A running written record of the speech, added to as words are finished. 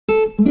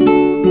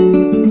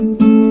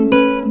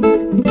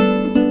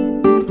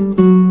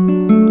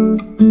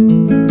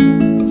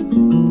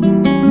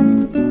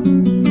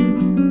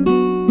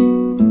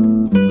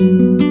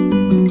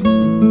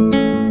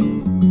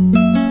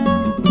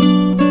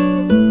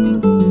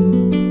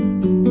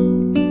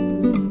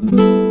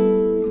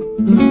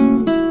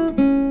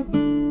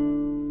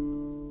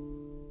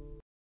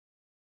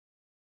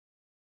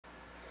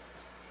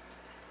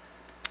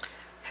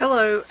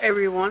Hello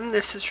everyone,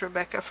 this is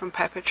Rebecca from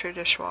Papeterie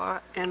de Choix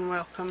and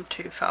welcome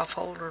to File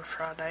Folder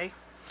Friday.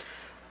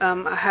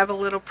 I have a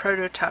little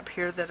prototype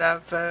here that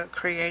I've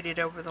created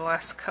over the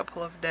last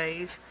couple of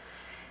days,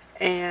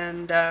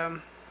 and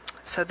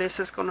so this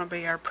is going to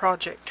be our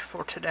project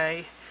for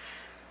today.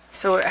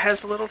 So it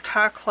has a little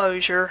tie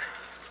closure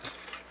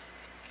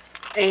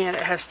and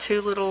it has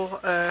two little,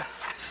 I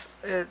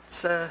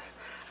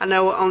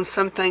know on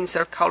some things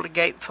they're called a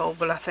gatefold,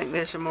 but I think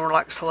these are more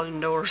like saloon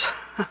doors.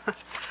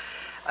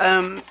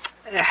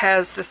 It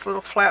has this little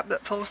flap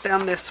that folds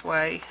down this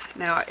way.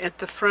 Now at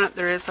the front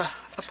there is a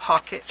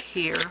pocket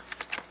here,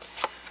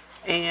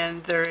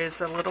 and there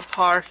is a little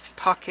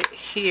pocket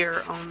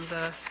here on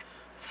the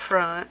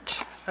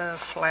front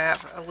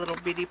flap, a little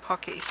bitty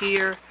pocket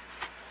here,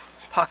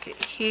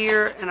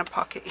 and a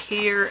pocket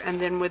here,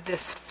 and then with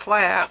this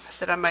flap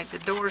that I make the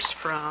doors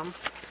from,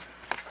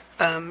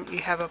 you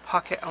have a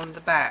pocket on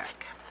the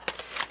back.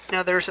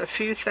 Now there's a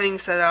few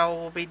things that I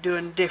will be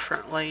doing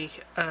differently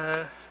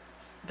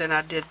than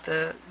I did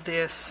the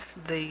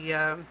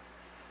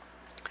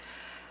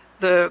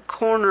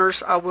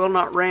corners. I will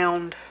not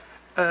round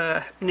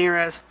near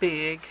as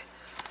big,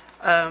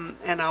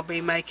 and I'll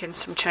be making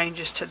some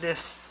changes to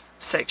this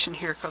section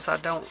here because I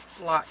don't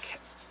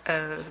like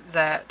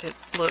that. It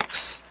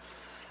looks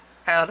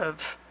out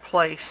of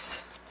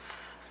place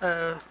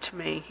to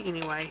me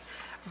anyway.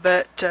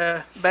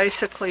 But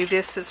basically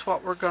this is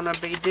what we're going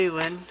to be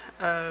doing.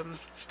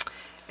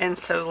 And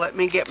so let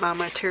me get my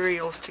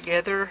materials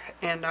together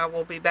and I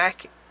will be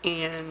back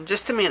in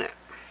just a minute.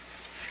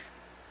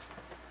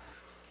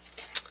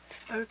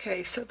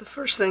 Okay, so the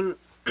first thing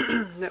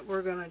that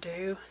we're going to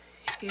do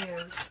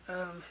is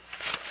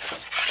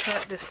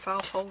cut this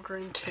file folder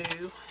in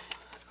two.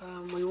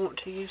 We want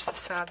to use the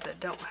side that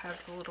don't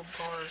have the little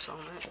bars on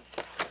it.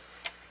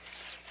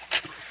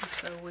 And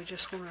so we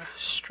just want to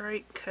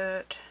straight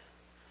cut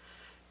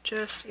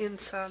just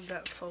inside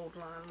that fold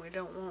line. We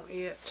don't want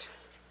it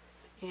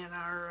in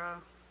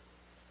our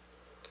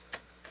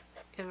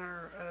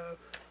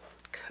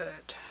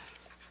cut.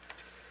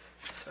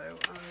 So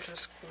I'm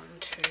just going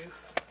to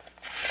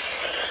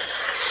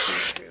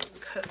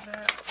cut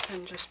that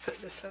and just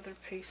put this other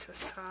piece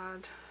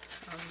aside.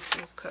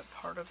 We'll cut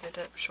part of it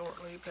up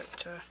shortly,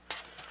 but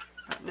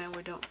right now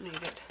we don't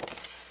need it.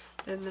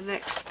 Then the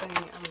next thing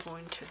I'm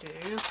going to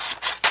do,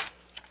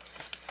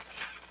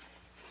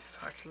 if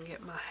I can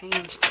get my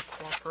hands to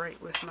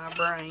cooperate with my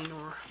brain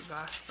or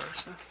vice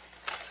versa,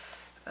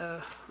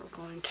 we're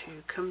going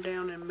to come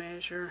down and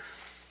measure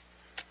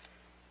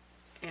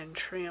and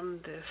trim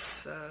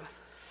this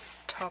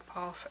top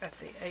off at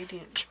the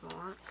 8-inch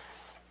mark.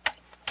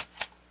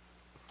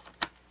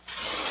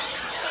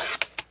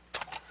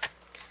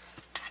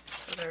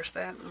 So there's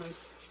that.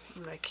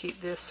 I'm going to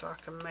keep this so I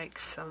can make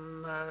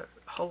some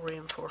hole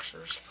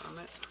reinforcers from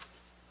it.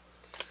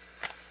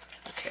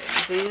 Okay,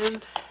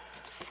 then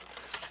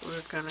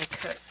we're going to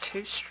cut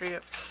two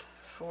strips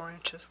 4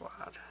 inches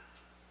wide.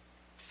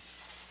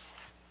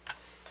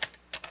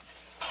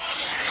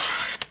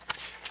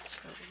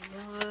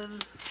 One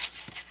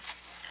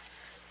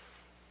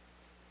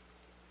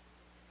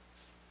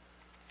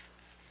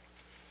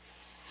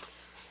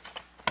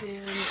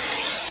and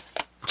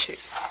two.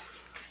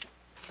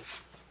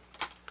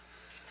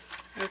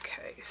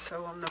 Okay,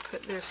 so I'm going to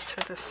put this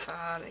to the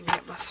side and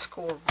get my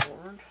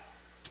scoreboard.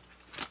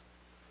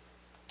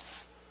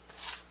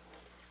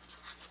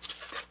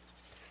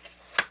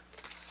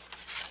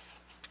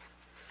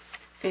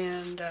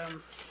 And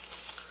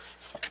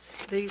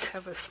these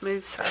have a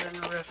smooth side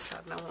and a rough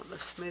side, and I want the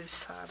smooth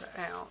side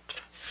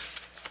out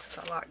because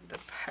I like the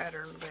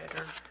pattern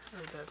better,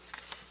 or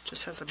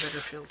just has a better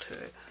feel to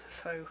it.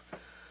 So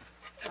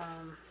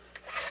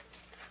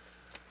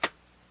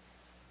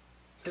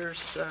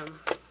there's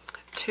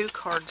two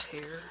cards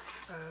here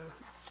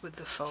with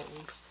the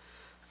fold.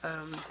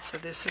 So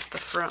this is the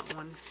front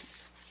one,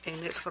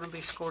 and it's going to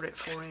be scored at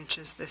 4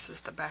 inches. This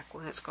is the back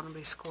one. It's going to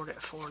be scored at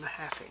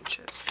 4.5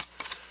 inches.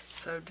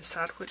 So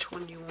decide which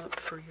one you want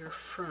for your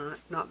front.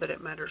 Not that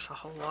it matters a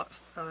whole lot.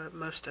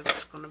 Most of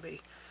it's going to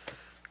be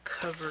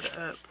covered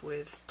up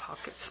with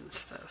pockets and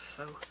stuff.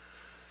 So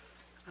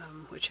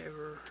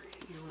whichever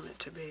you want it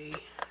to be.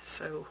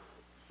 So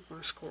I'm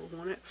going to score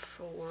one at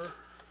 4.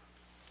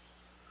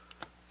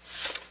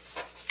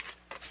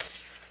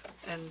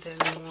 And then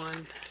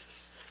one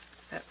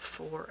at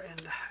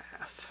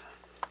 4.5.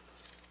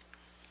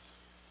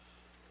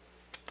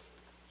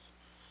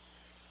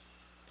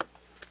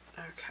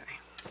 Okay.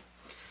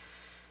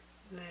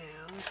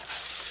 Now,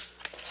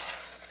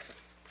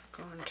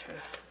 I'm going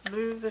to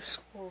move the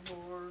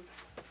scoreboard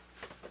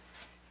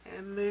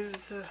and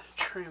move the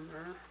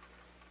trimmer,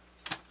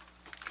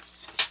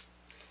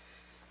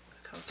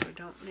 because we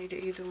don't need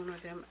either one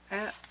of them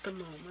at the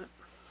moment.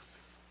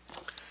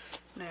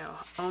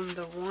 Now, on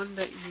the one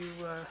that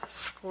you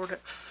scored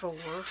at 4,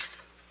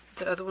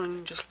 the other one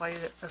you just lay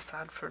it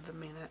aside for the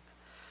minute.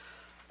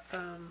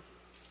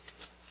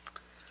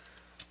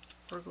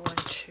 We're going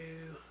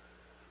to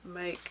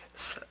make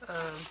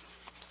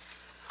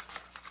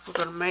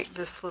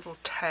this little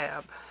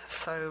tab.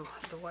 So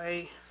the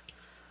way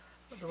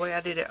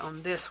I did it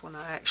on this one,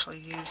 I actually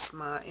used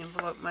my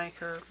envelope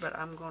maker, but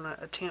I'm going to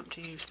attempt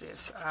to use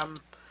this.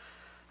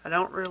 I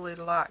don't really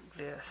like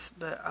this,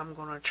 but I'm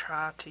going to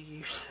try to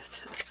use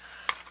it.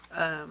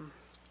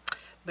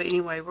 But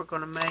anyway, we're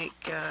going to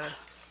make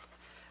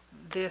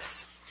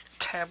this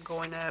tab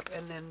going up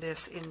and then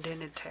this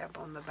indented tab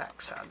on the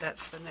back side.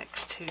 That's the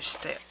next 2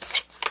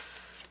 steps.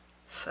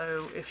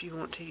 So if you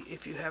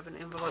have an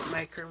envelope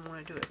maker and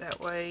want to do it that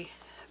way,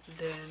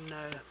 then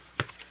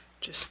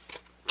just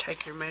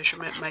take your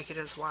measurement, make it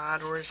as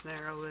wide or as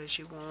narrow as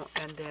you want,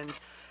 and then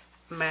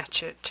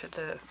match it to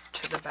the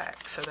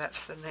back. So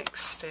that's the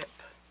next step,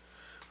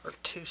 or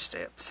 2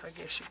 steps, I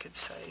guess you could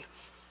say.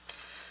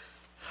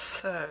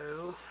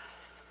 So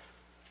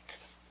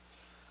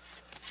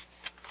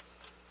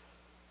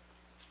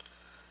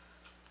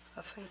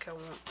I think I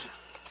want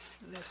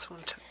this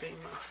one to be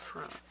my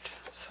front.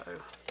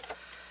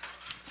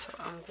 So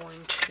I'm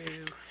going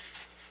to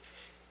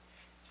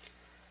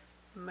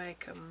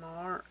make a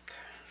mark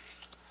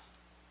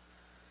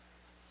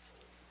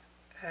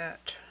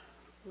at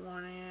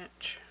 1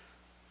 inch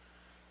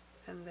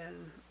and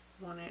then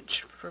 1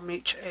 inch from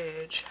each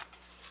edge,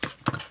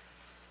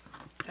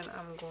 and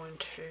I'm going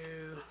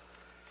to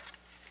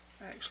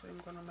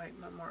make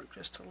my mark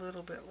just a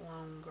little bit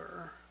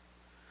longer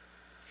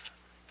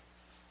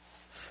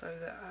so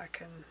that I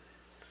can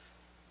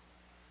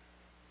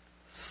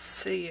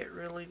see it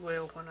really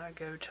well when I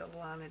go to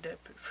line it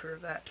up for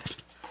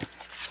that.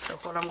 So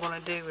what I'm going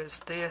to do is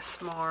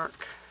this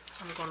mark,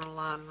 I'm going to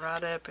line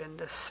right up in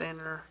the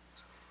center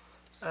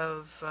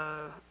of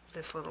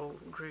this little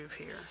groove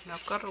here. Now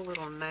I've got a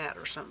little gnat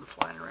or something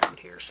flying around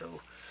here,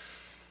 so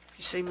if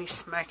you see me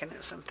smacking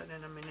at something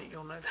in a minute,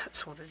 you'll know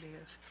that's what it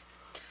is.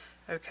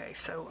 Okay,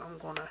 so I'm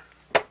going to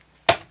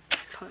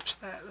punch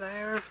that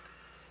there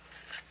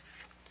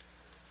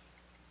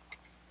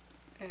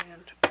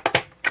and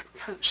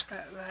punch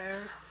that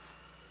there,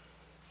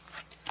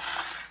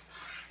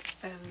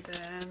 and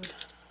then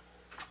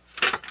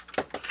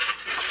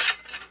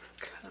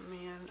come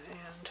in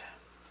and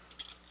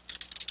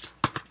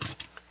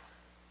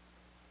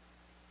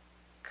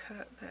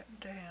cut that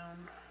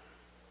down.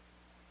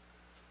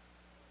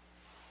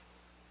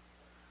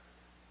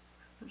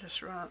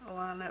 Just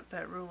line up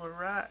that ruler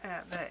right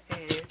at that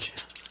edge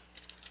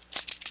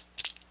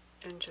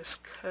and just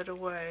cut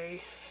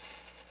away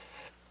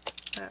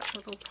that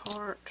little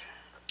part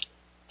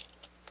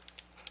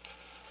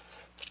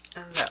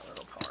and that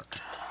little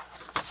part.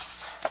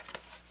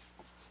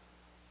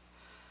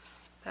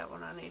 That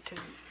one I need to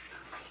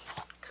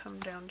come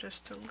down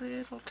just a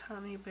little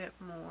tiny bit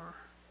more.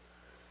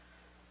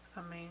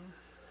 I mean,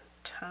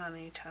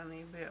 tiny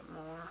bit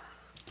more.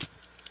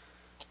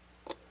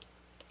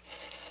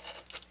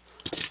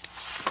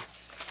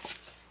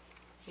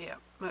 Yeah,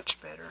 much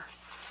better.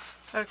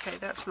 Okay,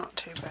 that's not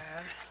too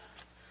bad.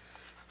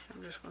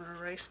 I'm just going to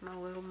erase my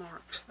little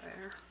marks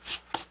there.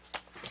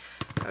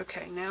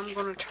 Okay, now I'm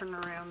going to turn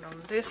around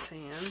on this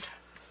end,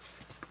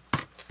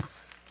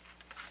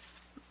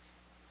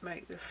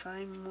 make the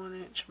same 1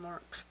 inch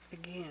marks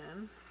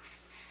again.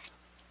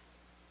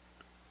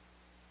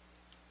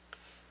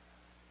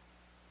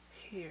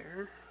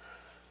 Here.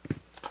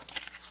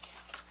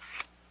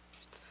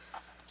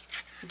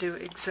 Do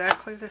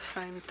exactly the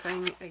same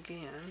thing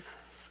again.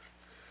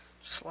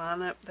 Just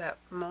line up that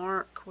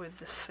mark with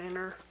the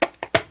center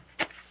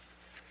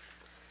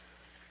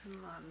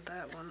and line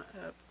that one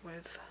up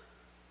with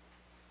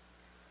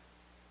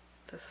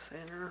the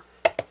center.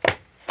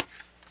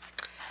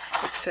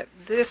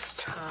 Except this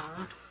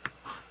time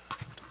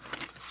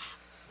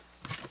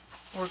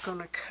we're going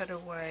to cut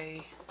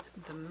away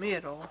the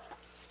middle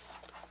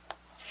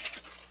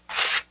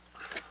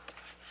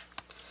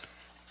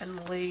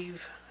and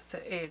leave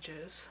the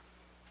edges.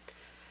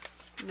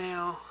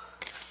 Now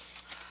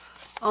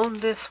on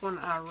this one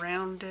I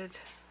rounded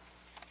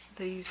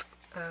these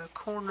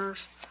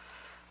corners,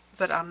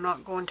 but I'm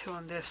not going to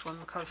on this one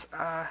because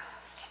I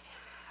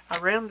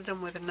rounded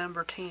them with a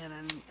number 10,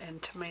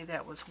 and to me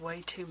that was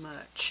way too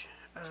much.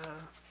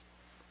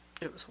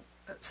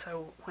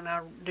 So when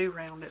I do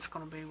round, it's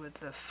going to be with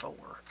the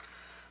 4.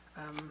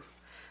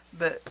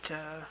 But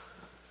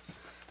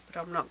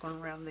I'm not going to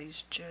round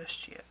these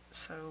just yet.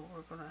 So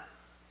we're going to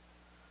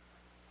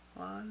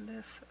line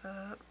this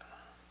up.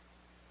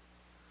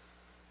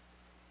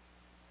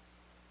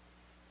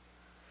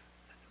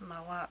 My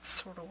light's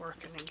sort of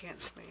working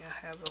against me.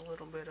 I have a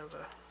little bit of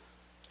a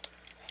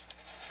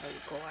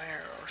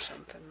glare or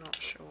something, not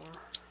sure.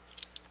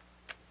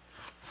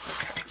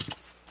 Okay.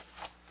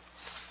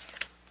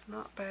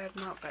 Not bad,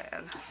 not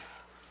bad.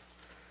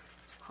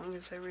 As long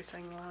as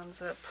everything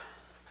lines up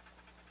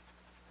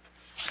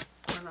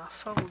when I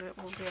fold it,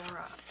 we'll be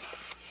alright.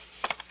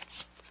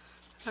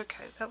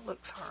 Okay, that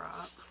looks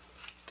alright.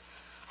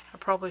 I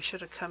probably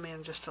should have come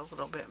in just a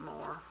little bit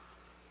more,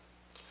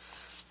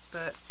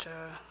 but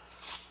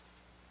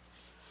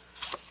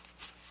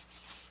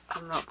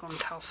I'm not going to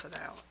toss it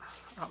out.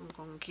 I'm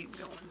going to keep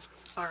going.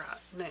 Alright,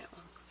 now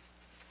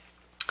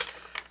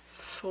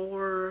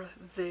for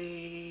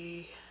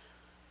the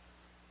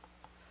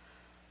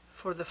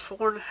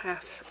 4.5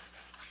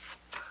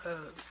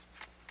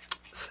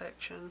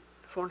 section,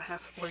 4.5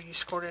 where you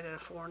scored it at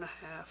 4.5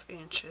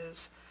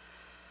 inches,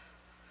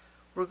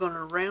 we're going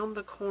to round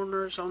the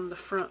corners on the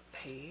front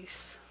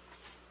piece,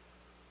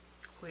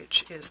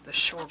 which is the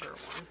shorter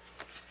one.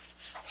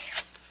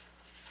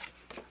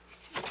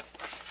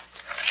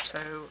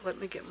 So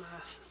let me get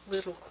my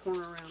little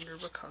corner rounder,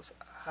 because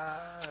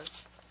I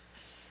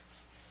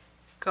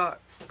got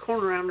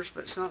corner rounders,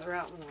 but it's not the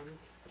right one.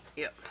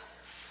 Yep.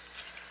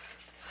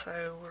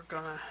 So we're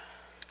gonna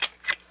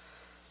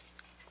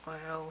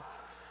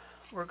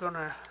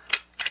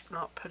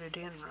not put it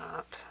in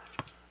right,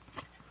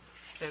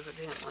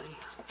 evidently.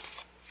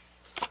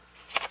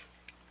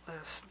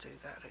 Let's do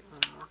that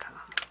one more time.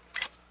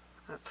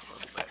 That's a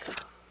little better.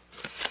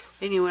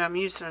 Anyway, I'm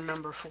using a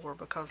number 4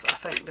 because I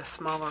think the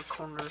smaller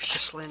corners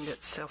just lend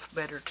itself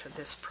better to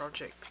this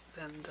project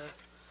than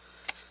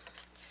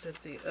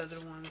the other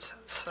ones.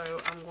 So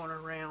I'm going to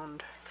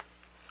round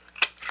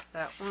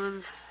that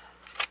one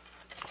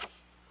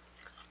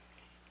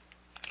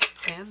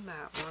and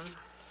that one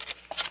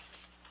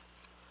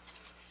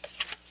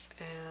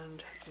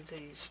and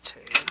these two.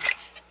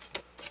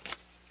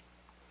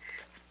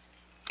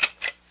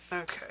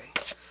 Okay,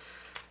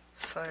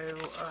 so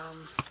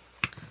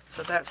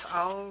that's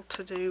all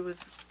to do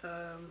with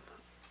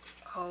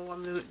all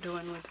I'm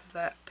doing with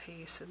that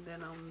piece. And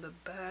then on the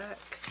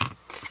back,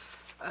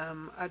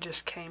 I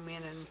just came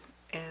in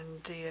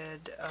and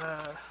did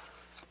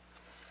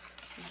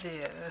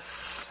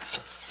this,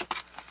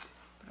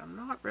 but I'm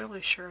not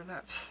really sure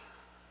that's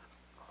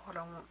what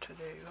I want to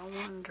do. I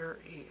wonder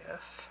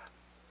if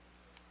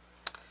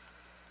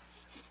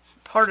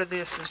part of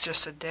this is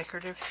just a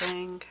decorative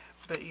thing,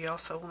 but you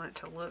also want it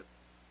to look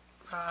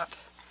right.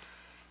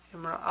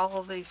 And all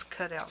of these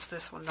cutouts,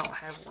 this one don't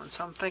have one,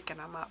 so I'm thinking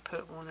I might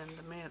put one in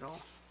the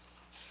middle,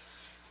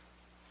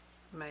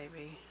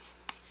 maybe,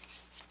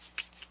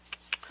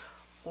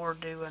 or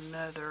do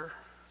another.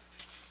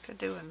 Could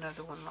do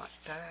another one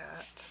like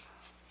that,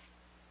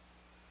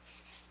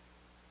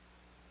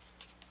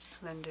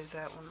 and then do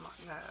that one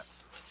like that.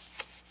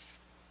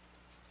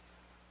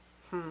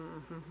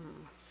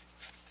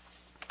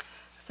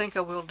 I think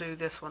I will do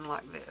this one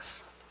like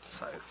this,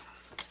 so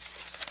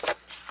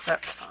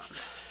that's fine.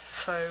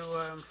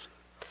 So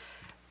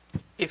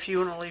if you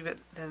want to leave it,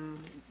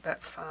 then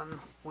that's fine.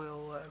 We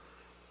will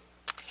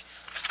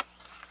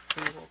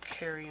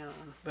carry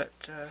on. But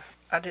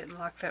I didn't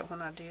like that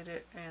when I did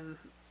it, and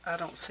I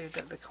don't see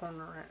that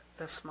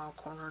the small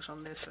corners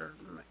on this are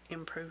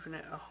improving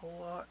it a whole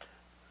lot.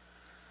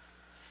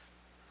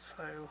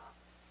 So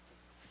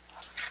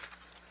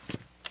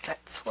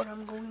that's what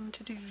I'm going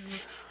to do.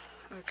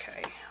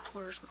 Okay,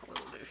 where's my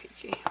little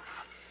doohickey?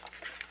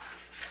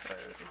 So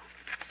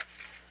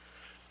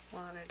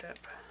line it up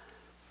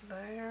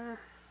there.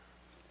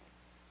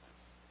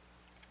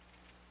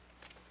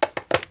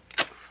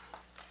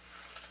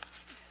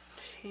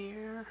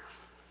 Here.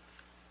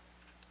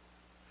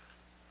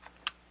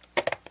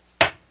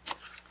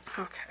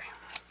 Okay.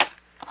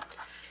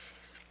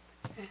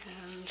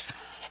 And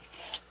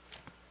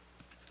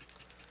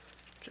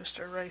just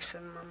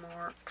erasing my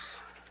marks.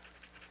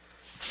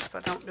 If I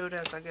don't do it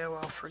as I go,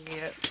 I'll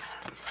forget.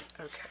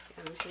 Okay,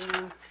 and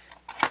then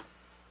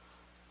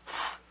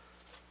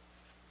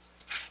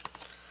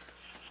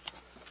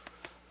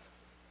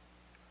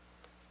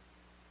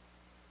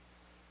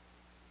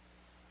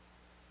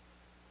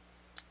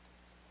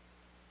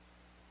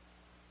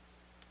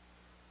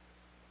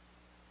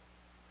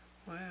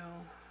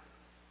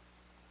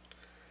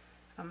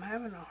I'm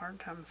having a hard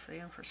time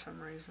seeing for some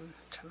reason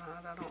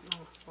tonight. I don't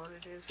know what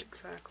it is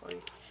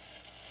exactly.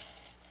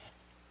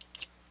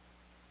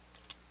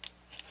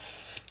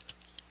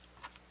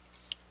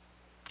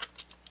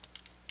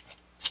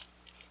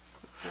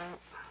 No,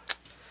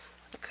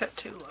 I cut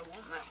too low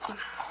on that one.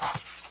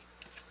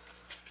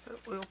 But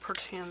we'll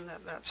pretend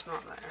that that's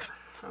not there.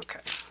 Okay.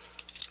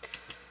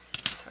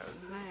 So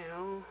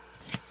now,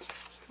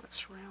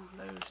 let's round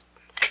those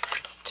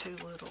two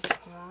little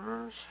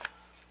corners.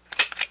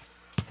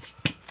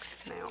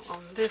 Now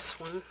on this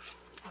one,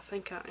 I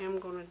think I am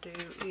going to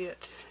do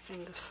it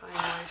in the same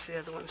way as the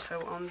other one.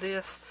 So on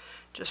this,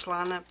 just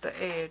line up the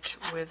edge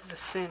with the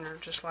center,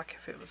 just like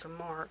if it was a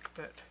mark,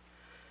 but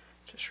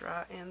just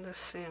right in the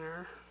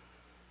center.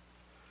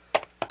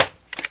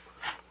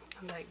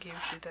 And that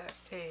gives you that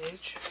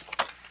edge.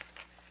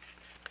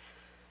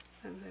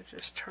 And then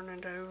just turn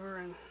it over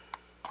and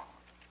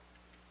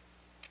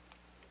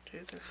do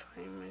the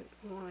same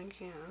one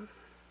again.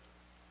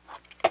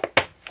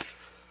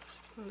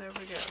 And there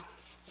we go.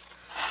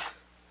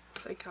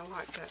 think I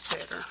like that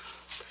better.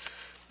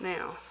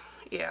 Now,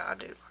 yeah, I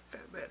do like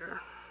that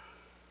better.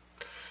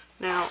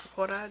 Now,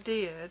 what I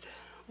did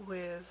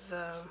with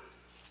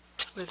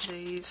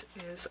these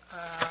is,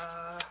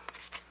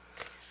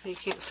 you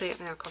can't see it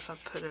now because I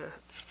put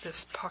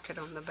this pocket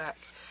on the back,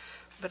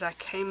 but I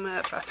came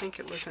up, I think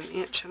it was 1.5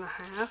 inches,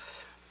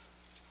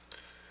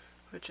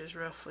 which is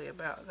roughly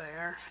about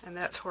there, and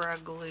that's where I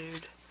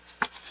glued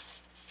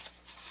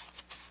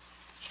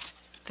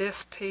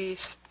this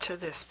piece to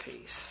this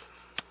piece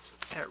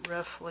at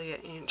roughly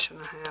 1.5 inches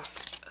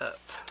up.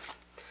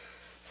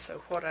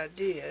 So what I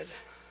did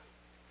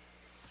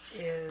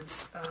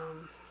is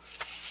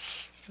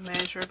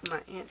measured my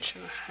 1.5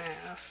 inches.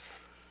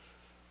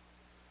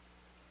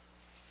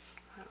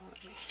 Let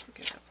me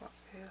get up like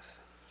this,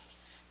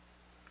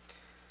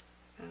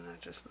 and I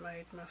just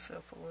made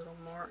myself a little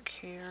mark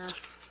here.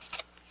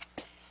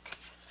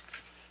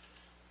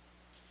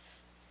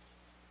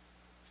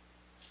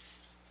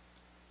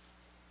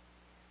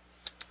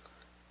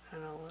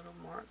 And a little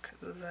mark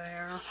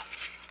there.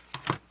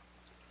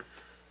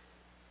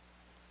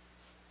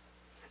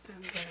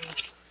 And then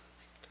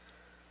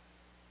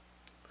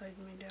laid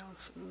me down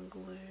some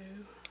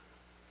glue.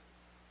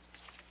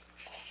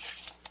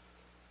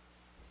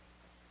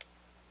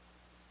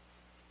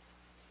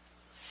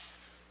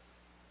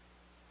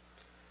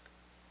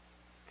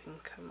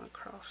 And come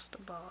across the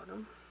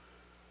bottom.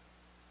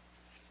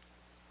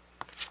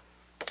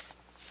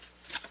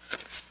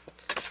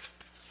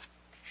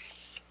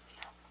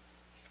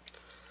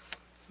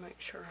 Make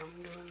sure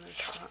I'm doing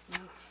this right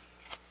now.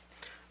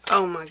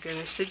 Oh my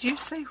goodness, did you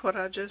see what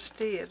I just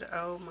did?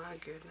 Oh my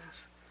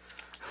goodness.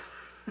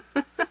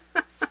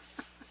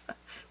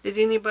 Did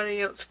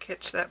anybody else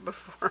catch that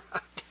before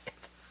I did?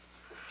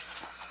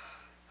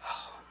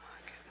 Oh my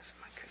goodness,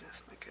 my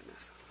goodness, my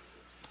goodness.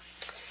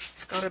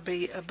 It's got to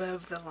be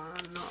above the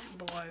line, not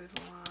below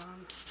the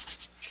line.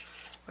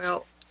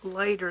 Well,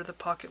 later the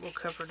pocket will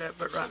cover it up,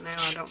 but right now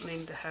I don't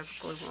need to have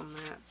glue on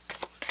that.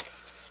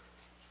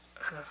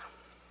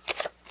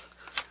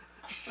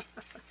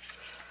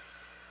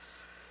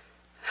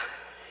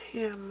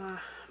 Yeah,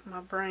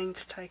 my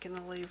brain's taking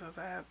a leave of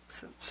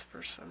absence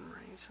for some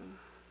reason.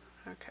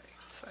 Okay,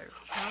 so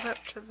right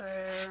up to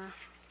there,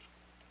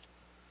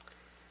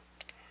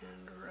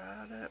 and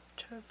right up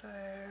to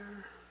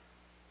there.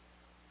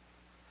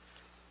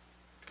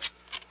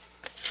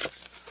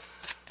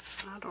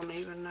 I don't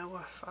even know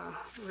if I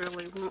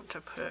really want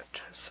to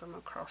put some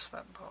across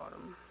that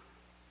bottom.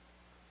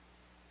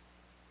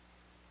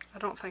 I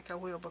don't think I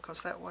will,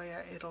 because that way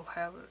it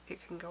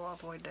can go all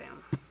the way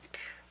down.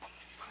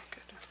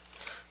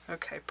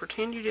 Okay,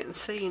 pretend you didn't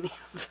see any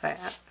of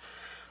that.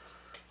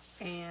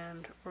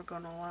 And we're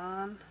going to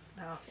line.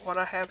 Now, what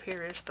I have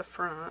here is the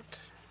front.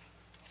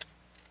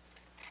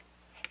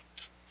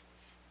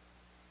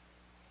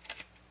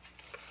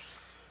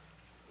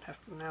 Have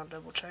to now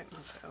double check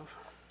myself.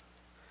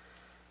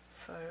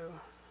 So,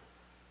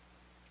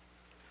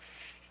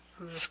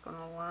 I'm just going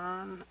to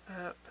line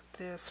up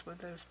this with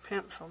those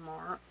pencil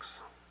marks.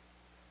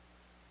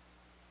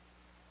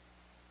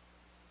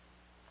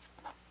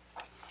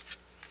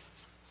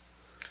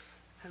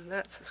 And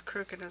that's as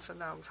crooked as a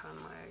dog's hind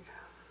leg.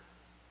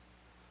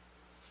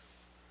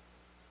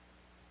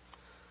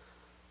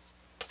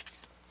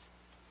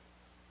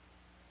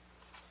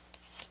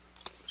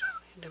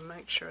 I need to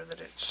make sure that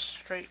it's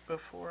straight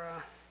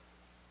before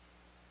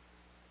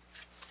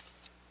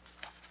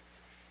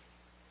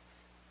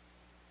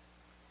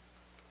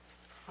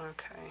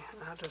Okay,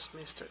 I just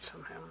missed it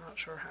somehow. I'm not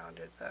sure how I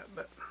did that,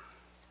 but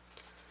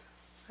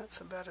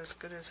that's about as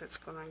good as it's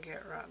going to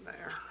get right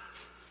there.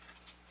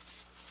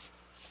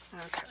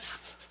 Okay.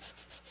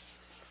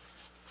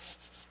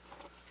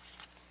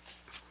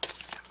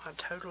 Am I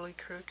totally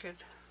crooked?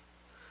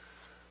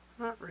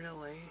 Not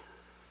really.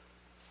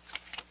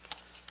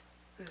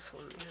 This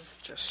one is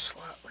just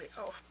slightly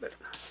off, but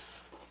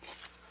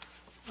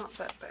not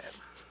that bad.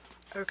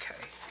 Okay,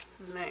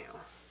 now,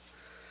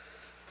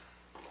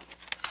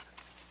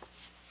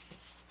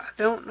 I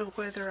don't know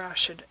whether I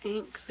should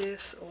ink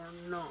this or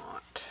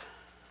not.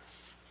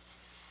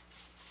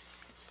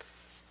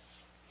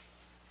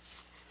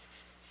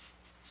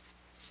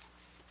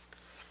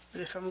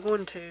 But if I'm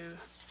going to,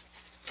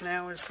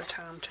 now is the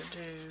time to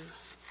do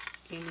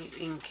any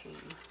inking.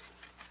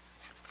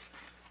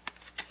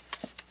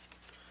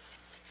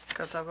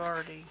 Because I've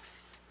already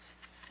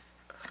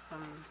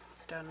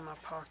done my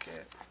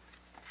pocket.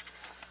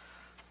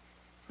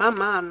 My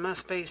mind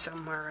must be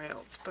somewhere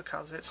else,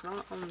 because it's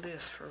not on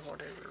this for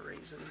whatever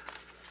reason.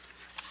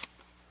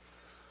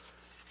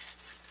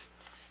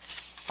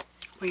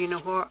 Well, you know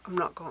what? I'm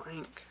not going to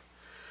ink.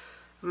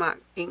 I might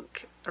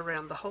ink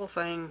around the whole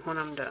thing when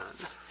I'm done.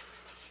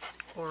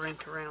 Or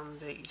ink around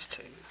these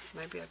two.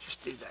 Maybe I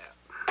just do that.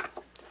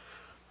 I'm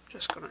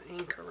just going to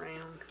ink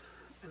around.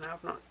 And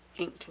I've not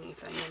inked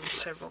anything in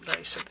several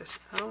days, so this,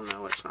 oh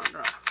no, it's not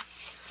dry.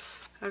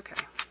 Okay.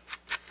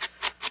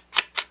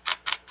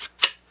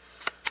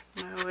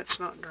 No, it's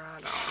not dry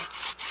at all.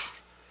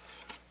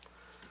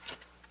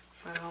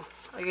 Well,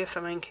 I guess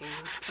I'm inking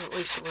at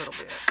least a little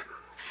bit.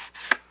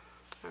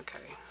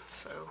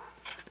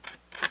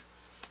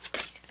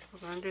 we're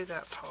going to do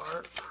that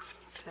part,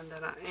 and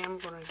then I am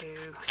going to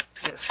do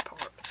this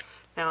part.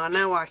 Now I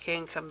know I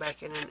can come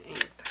back in and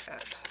ink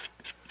that,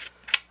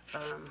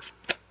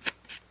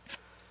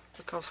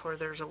 because where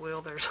there's a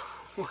will, there's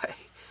a way.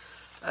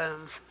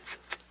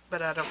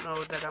 But I don't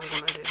know that I'm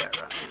going to do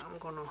that right now. I'm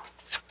going to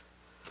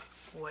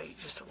wait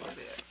just a little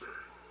bit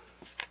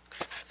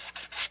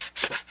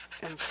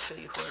and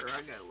see where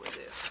I go with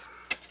this.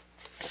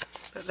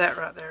 But that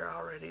right there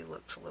already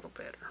looks a little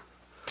better.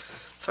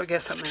 So I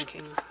guess I'm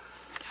inking.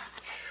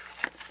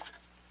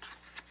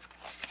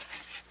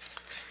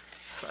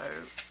 So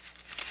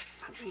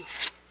let me.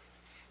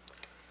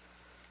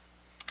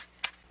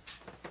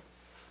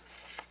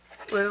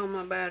 Well,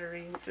 my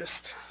battery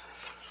just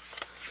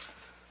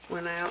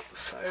went out,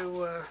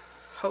 so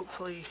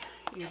hopefully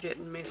you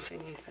didn't miss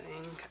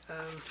anything.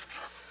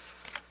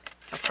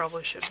 I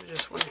probably should have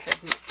just went ahead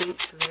and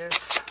inked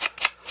this,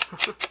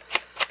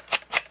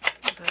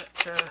 but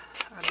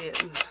I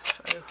didn't.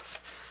 So,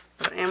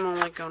 but I am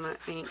only going to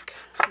ink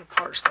the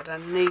parts that I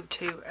need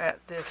to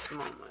at this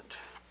moment,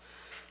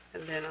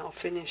 and then I'll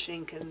finish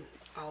inking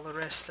all the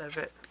rest of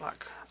it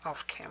like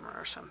off camera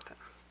or something.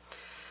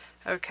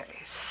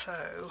 Okay,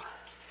 so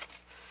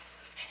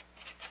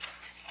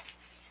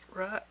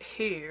right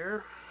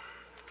here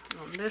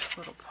on this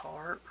little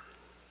part,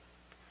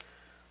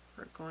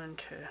 we're going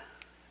to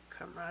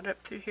come right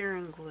up through here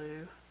and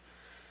glue.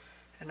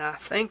 And I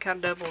think I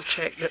double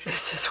checked that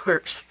this is where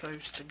it's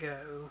supposed to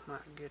go. My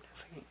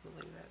goodness, I can't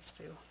believe that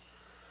still.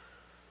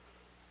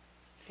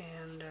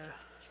 And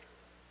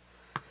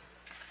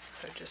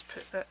so just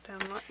put that down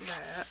like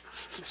that.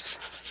 Just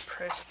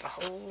press the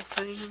whole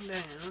thing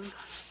down.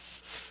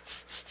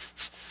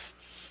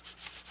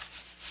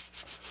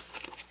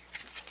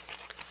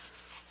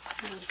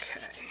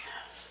 Okay,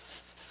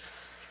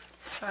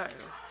 so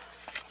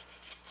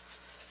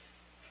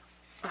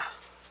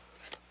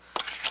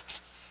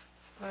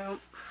well,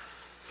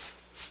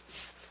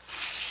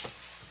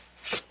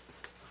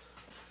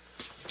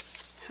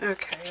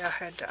 okay, I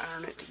had to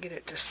iron it to get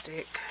it to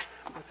stick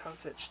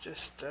because it's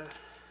just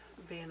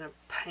being a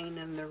pain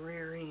in the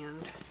rear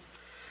end.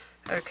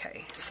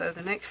 Okay, so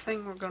the next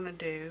thing we're going to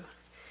do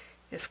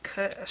is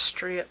cut a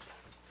strip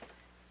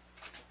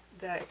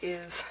that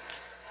is,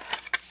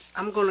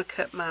 I'm going to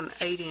cut mine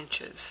 8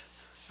 inches,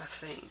 I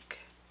think,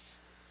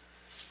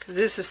 because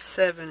this is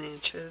 7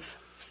 inches.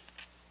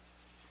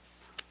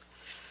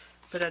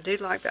 But I do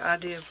like the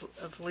idea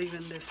of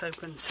leaving this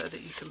open so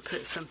that you can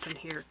put something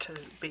here to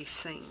be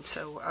seen.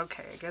 So,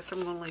 okay, I guess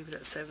I'm going to leave it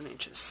at 7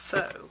 inches.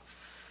 So,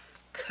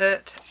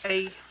 cut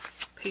a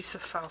piece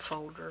of file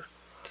folder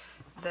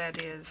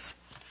that is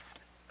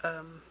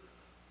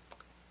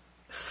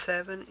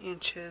 7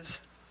 inches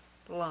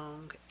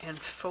long and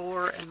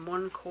 4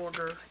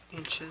 1/4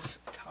 inches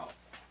tall.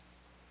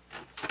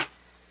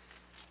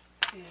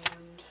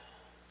 And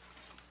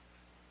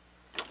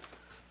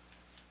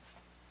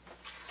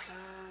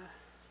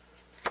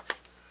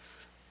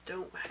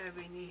don't have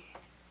any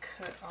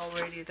cut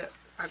already. That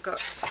I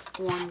got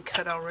one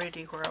cut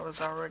already where I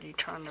was already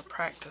trying to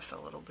practice a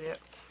little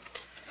bit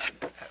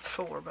at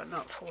 4, but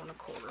not 4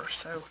 1/4.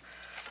 So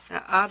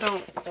now I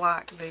don't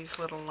like these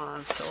little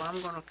lines, so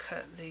I'm going to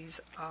cut these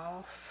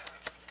off.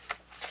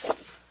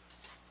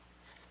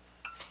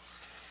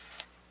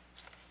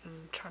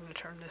 I'm trying to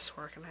turn this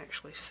where I can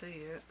actually see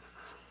it.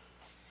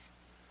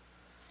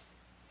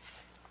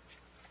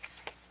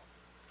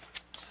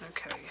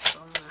 Okay, so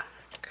I'm going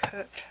to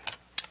cut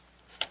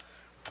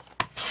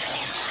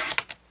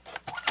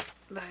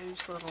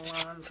those little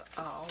lines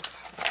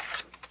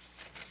off.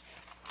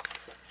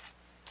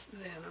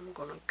 Then I'm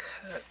going to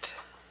cut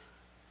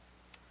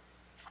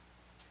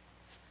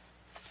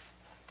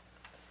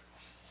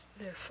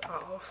this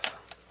off.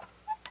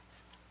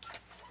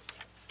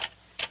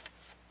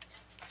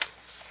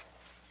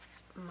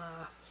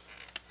 My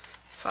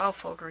file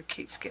folder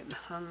keeps getting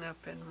hung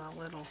up in my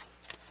little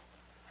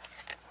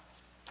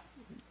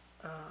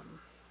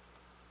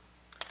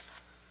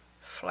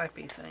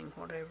flappy thing,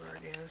 whatever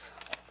it is.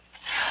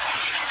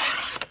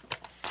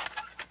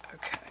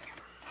 Okay.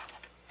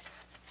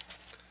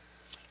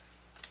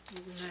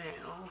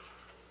 Now,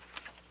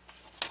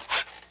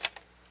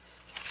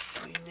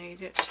 we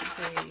need it to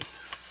be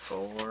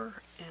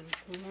 4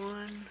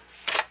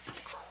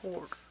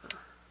 1/4.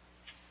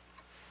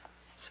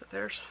 So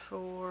there's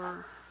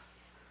 4.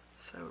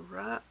 So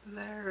right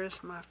there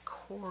is my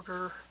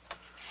quarter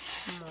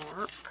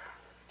mark.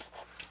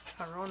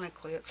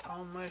 Ironically, it's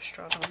almost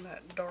right on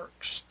that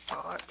dark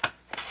spot.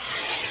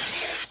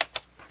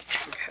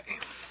 Okay.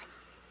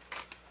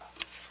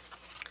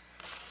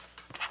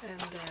 And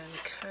then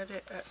cut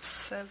it at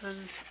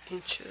 7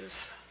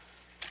 inches.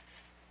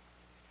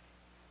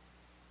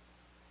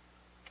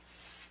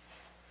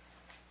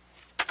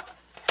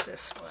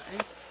 This way.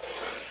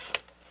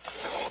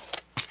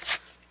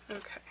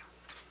 Okay.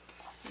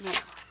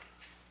 Now,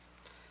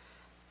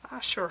 I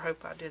sure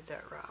hope I did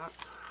that right.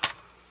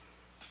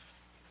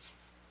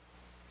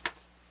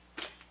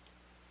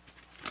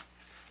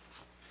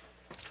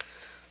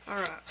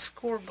 Alright,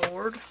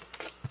 scoreboard.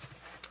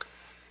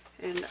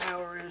 And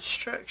our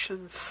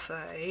instructions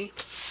say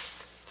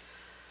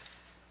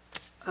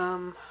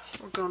we're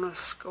going to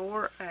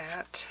score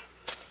at,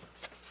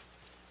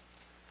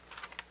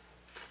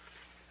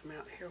 I'm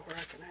out here where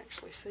I can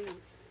actually see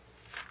them,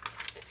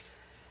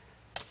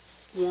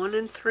 1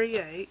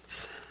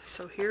 3/8.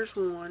 So here's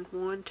 1,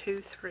 1,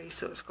 2, 3.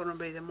 So it's going to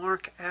be the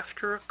mark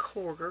after a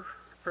quarter,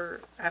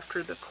 or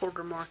after the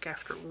quarter mark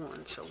after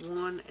 1. So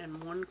 1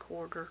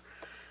 1/4.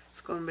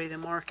 It's going to be the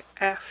mark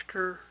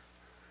after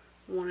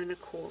 1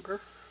 1/4.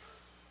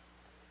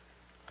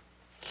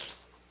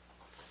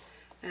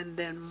 And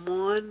then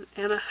 1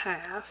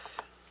 1/2.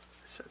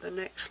 So the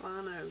next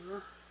line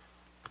over.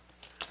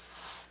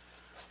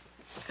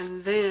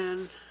 And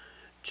then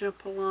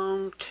jump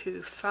along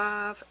to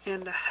 5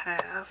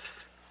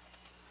 1/2.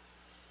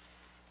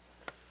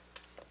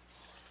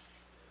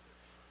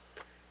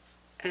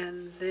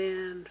 And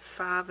then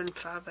 5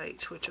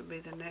 5/8, which will be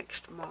the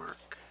next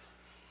mark.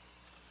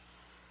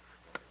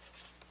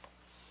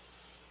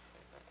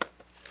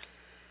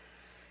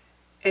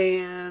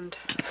 And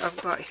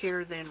I've got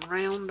here then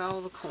round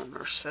all the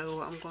corners,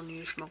 so I'm going to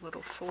use my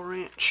little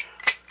 4-inch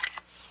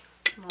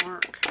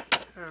mark,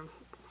 or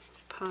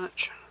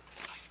punch,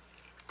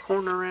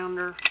 corner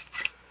rounder,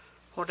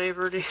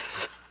 whatever it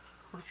is,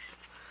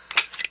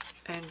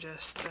 and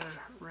just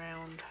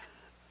round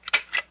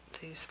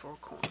these 4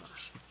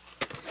 corners.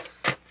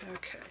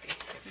 Okay,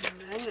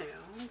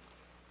 now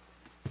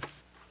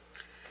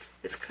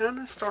it's kind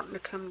of starting to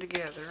come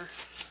together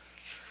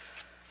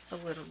a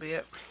little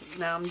bit.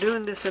 Now I'm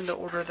doing this in the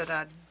order that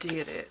I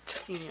did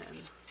it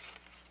in.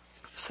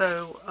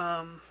 So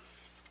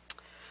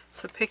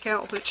so pick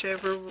out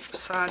whichever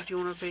side you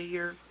want to be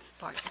your,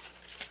 like,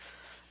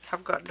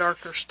 I've got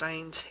darker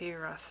stains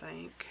here, I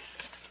think.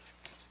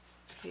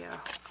 Yeah,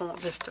 I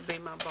want this to be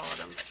my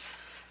bottom.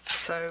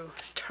 So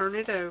turn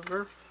it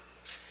over,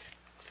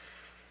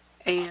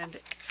 and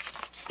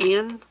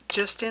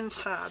just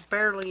inside,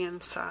 barely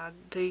inside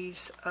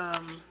these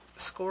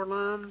score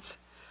lines,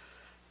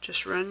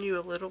 just run you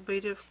a little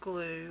bit of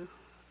glue,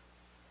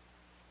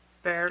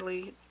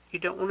 barely. You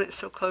don't want it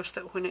so close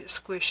that when it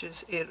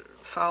squishes it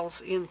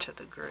falls into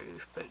the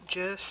groove, but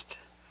just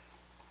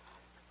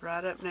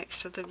right up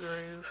next to the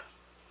groove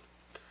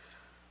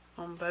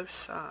on both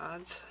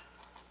sides.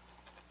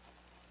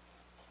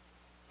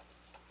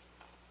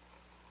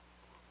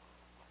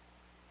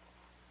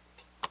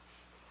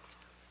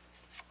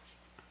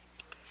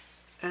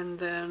 And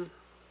then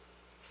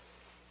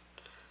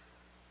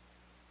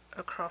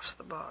across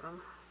the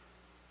bottom.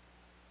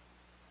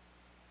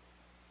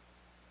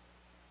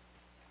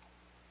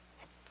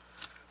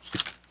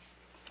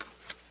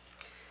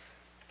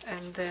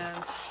 And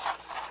then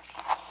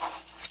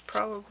it's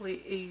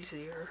probably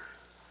easier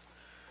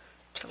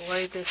to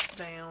lay this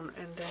down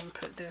and then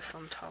put this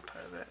on top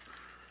of it.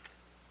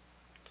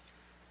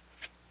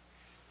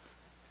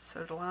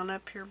 So to line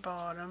up your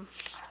bottom,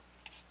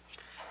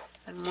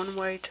 and one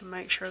way to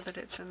make sure that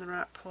it's in the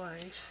right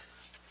place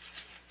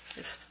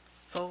is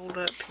fold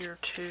up your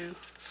two.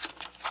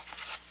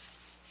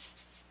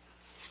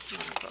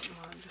 I've got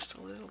mine just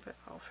a little bit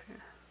off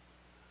here.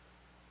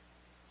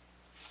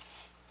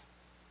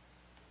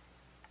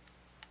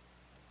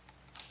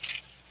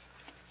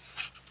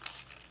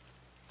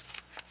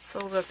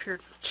 Fold up your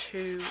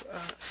two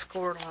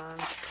score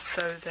lines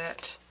so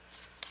that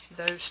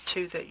those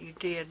two that you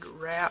did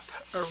wrap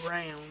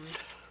around.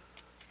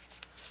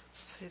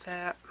 See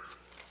that?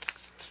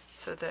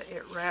 So that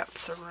it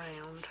wraps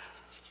around.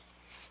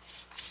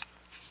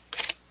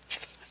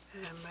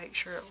 And make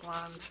sure it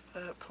lines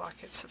up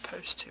like it's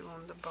supposed to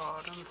on the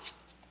bottom.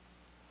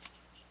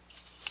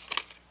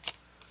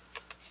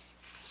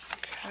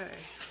 Okay.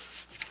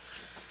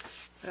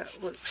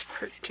 That looks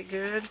pretty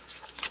good.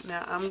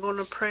 Now I'm going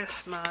to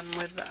press mine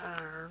with the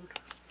iron.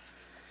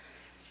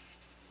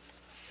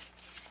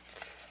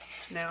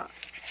 Now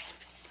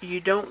you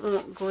don't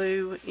want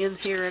glue in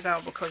here at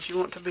all because you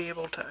want to be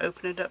able to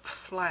open it up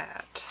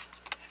flat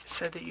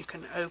so that you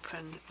can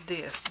open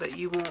this, but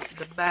you want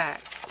the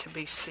back to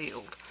be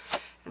sealed.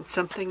 And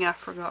something I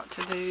forgot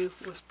to do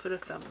was put a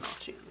thumb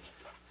notch in.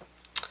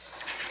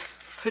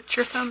 Put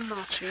your thumb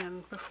notch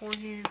in before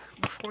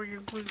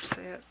your glue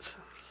sets.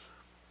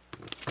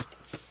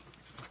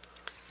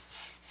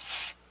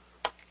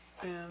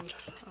 And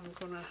I'm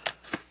gonna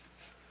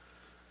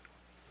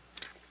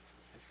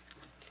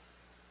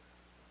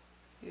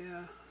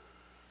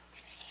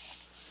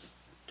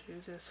do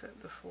this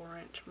at the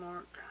 4-inch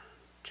mark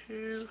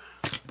too.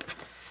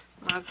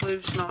 My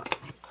glue's not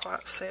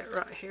quite set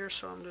right here,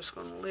 so I'm just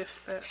going to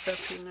lift that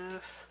up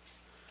enough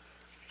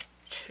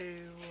to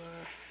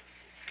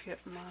get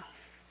my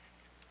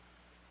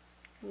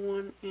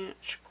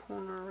 1-inch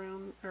corner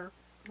around, or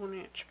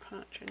 1-inch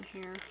punch in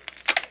here,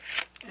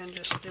 and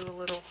just do a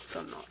little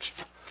thumb notch.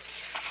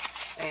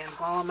 And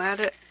while I'm at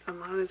it, I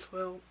might as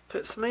well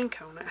put some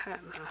ink on it,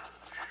 hadn't I?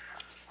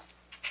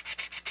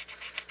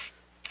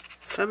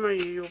 Some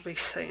of you will be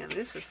saying,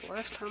 this is the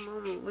last time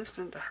I'm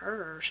listening to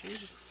her.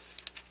 She's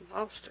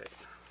lost it.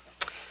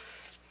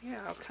 Yeah,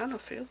 I kind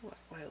of feel that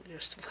way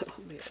just a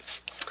little bit.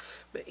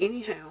 But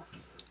anyhow,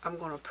 I'm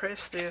going to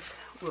press this.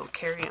 We'll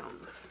carry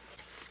on.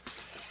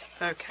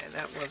 Okay,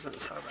 that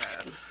wasn't so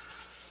bad.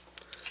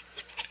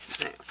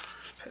 Now,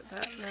 put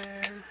that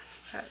there,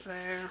 that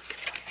there.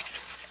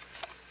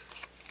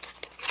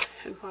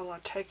 And while I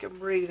take a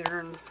breather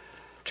and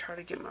try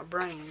to get my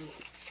brain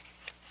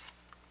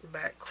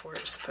back where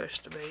it's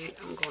supposed to be,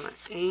 I'm going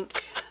to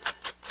ink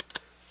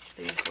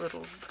these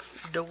little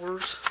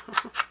doors.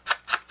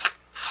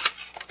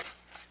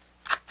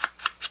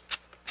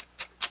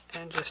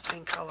 And just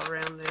ink all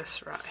around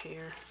this right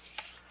here.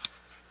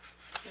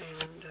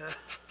 And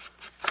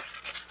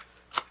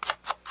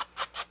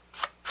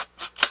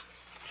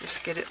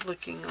just get it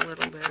looking a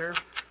little better.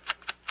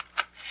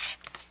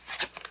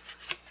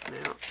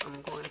 Now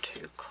I'm going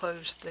to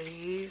close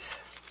these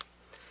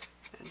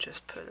and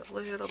just put a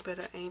little bit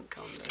of ink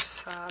on this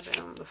side and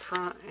on the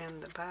front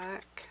and the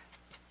back.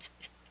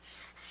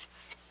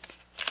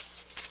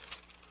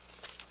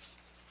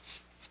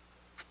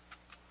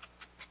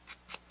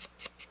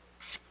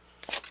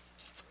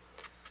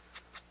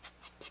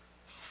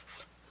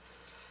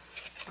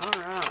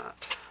 Alright,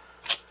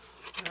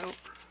 well,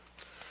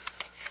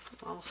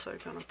 I'm also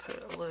going to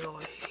put a little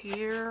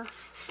here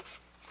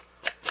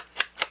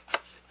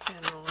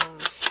and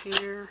along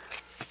here.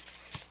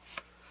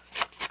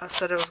 I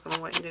said I was going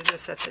to wait and do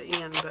this at the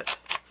end, but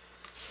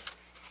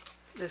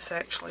this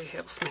actually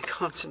helps me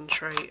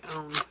concentrate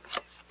on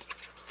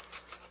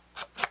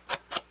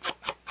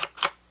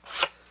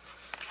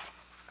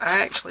I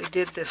actually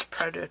did this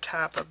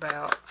prototype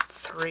about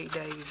 3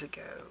 days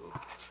ago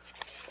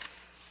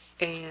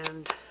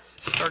and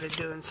started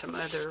doing some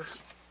other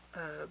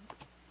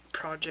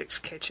projects,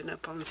 catching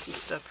up on some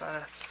stuff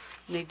I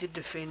needed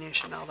to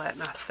finish and all that,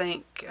 and I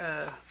think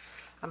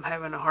I'm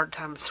having a hard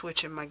time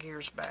switching my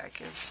gears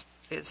back.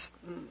 Is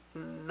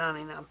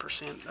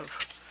 99% of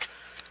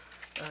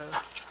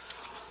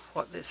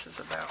what this is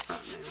about right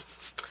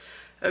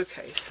now.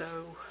 Okay,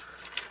 so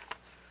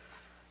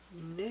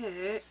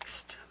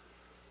next,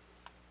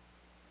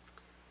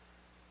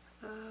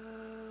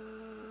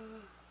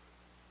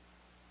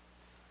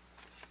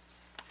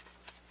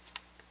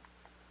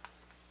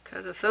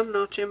 cut a thumb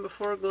notch in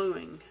before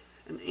gluing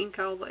and ink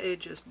all the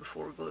edges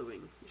before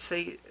gluing.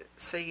 See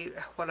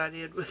what I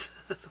did with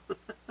the other one?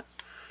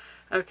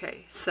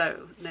 Okay,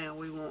 so now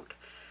we want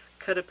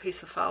cut a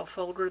piece of file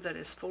folder that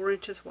is 4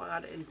 inches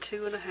wide and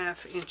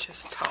 2.5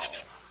 inches tall.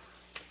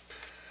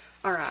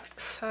 Alright,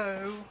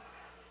 so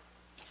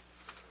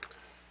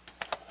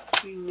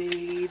you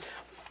need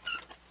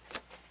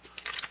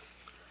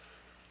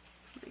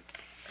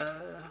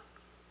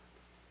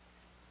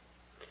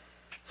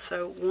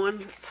so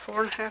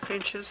 4.5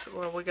 inches.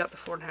 Well, we got the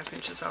 4.5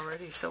 inches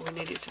already, so we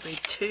need it to be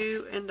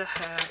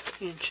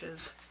 2.5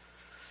 inches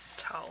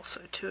tall.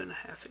 So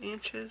 2.5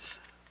 inches.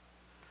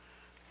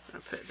 I'm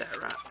going to put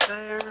that right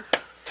there.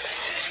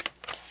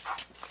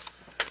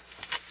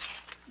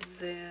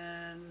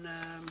 Then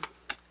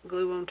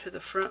glue onto the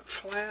front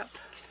flap.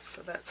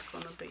 So that's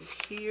going to be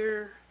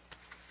here.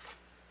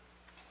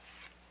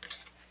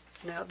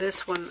 Now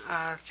this one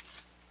I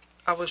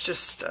was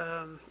just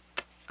I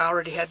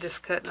already had this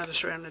cut and I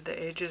just rounded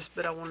the edges,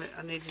 but I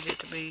needed it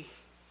to be,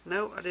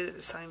 no, I did it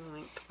the same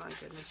length. My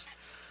goodness,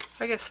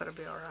 I guess that'll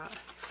be all right.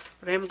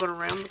 But I am going to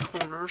round the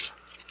corners,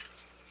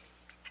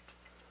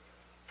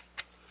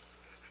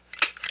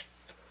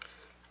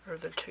 or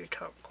the 2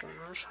 top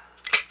corners.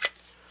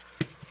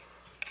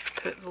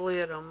 Put the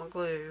lid on my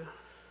glue.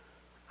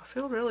 I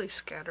feel really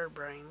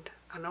scatterbrained.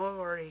 I know I've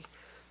already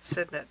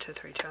said that 2 or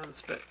 3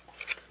 times, but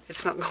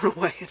it's not going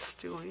away. It's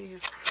still here.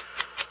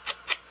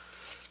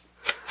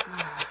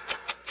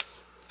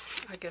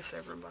 I guess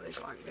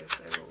everybody's like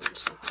this every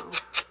once in a while.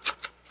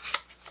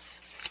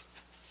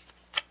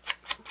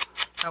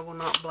 I will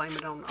not blame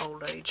it on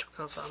old age,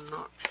 because I'm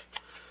not,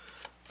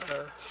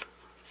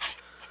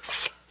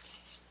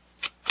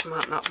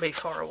 might not be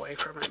far away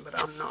from it,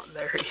 but I'm not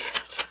there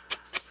yet.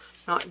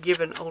 Not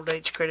giving old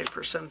age credit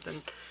for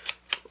something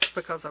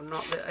because I'm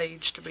not the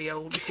age to be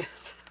old yet.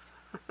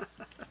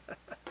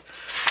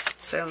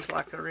 Sounds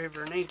like a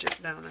river in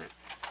Egypt, don't it?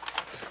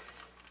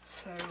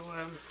 So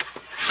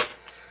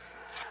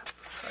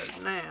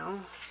now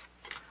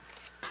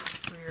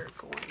we're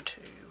going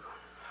to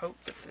hope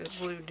that the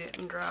glue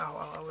didn't dry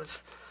while I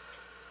was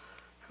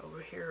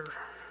over here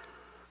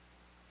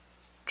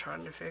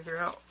trying to figure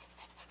out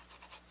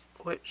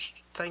which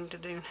thing to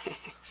do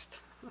next.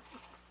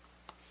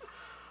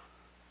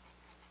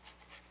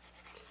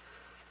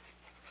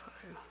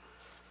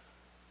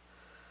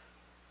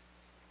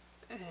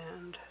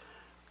 And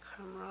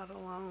come right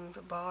along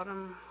the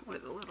bottom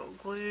with a little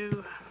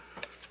glue,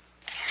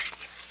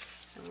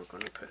 and we're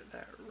going to put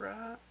that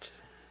right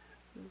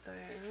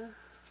there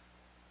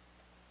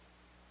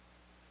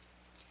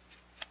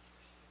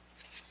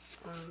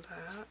on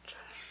that.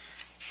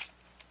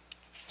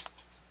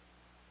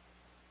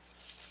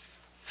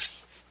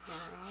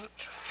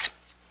 Alright,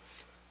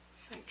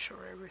 make sure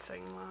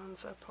everything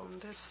lines up on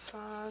this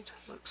side.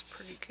 Looks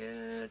pretty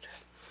good.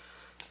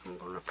 I'm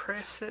going to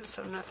press it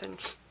so nothing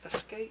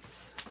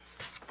escapes.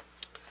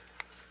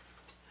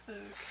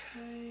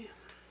 Okay.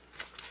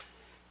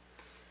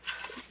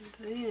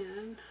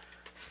 Then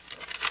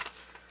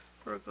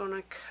we're going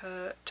to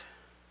cut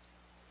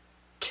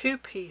 2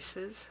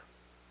 pieces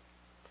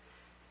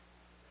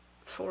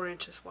 4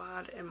 inches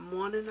wide and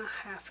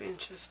 1.5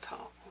 inches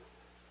tall.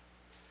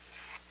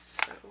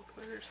 So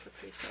where's the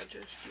piece I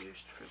just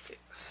used for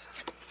this?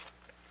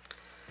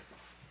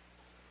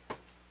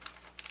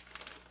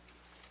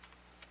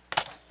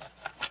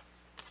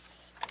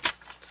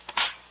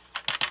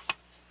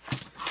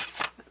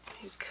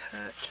 Let me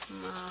cut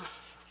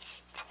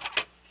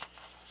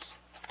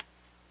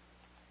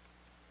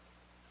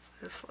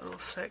this little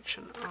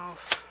section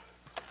off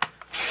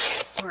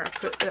where I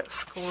put that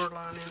score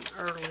line in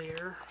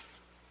earlier.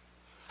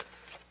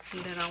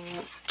 And then I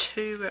want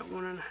 2 at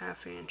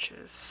 1.5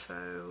 inches.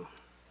 So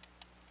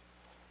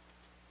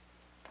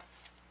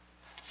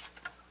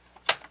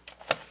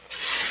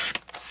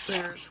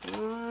there's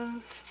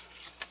 1.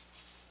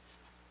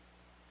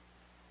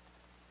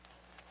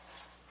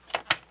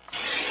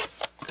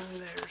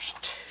 And there's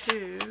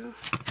 2.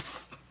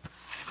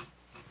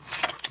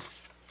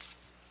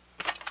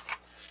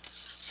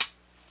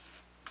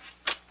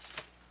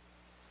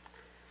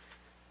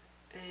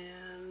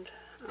 And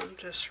I'm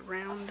just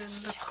rounding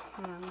the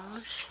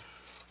corners.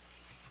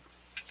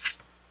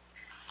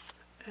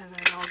 And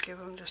then I'll give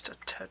them just a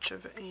touch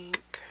of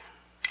ink.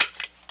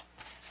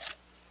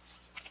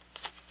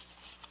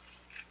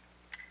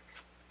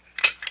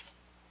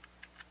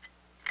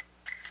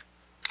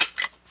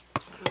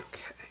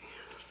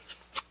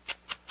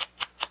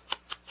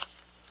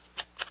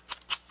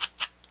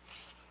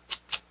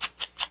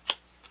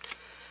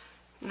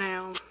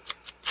 Now,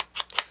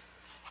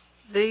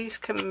 these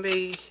can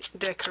be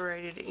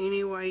decorated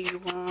any way you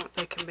want.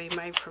 They can be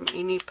made from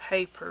any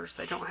papers.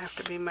 They don't have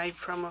to be made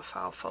from a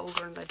file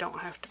folder, and they don't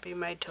have to be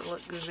made to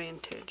look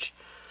vintage.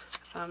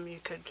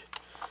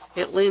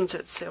 It lends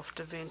itself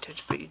to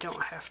vintage, but you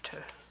don't have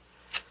to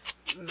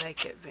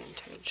make it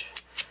vintage.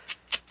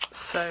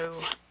 So,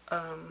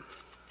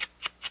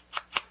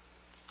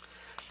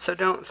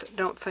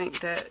 don't think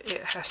that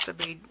it has to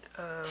be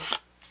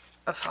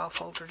a file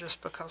folder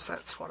just because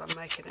that's what I'm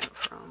making it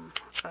from.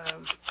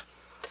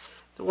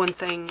 The one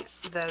thing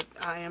that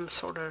I am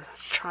sort of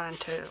trying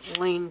to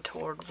lean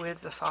toward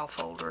with the file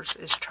folders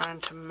is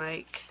trying to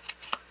make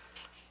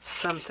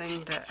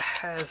something that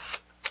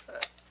has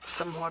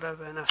somewhat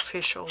of an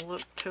official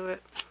look to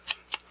it.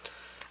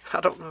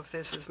 I don't know if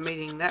this is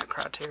meeting that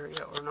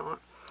criteria or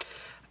not.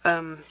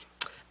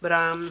 But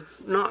I'm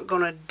not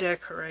going to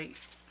decorate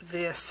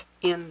this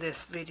in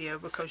this video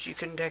because you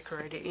can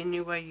decorate it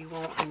any way you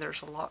want, and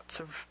there's lots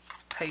of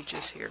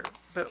pages here.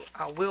 But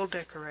I will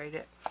decorate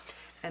it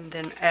and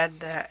then add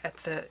that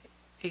at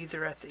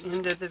either at the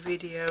end of the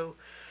video,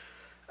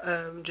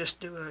 just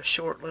do a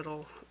short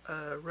little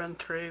run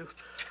through,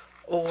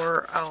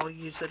 or I'll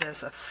use it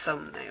as a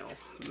thumbnail.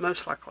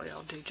 Most likely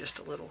I'll do just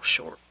a little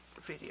short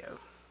video.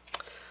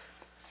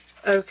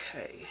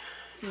 Okay,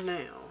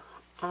 now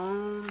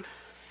on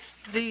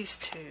these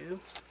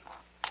two,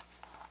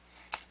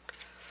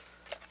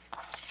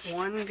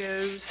 one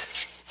goes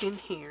in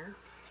here,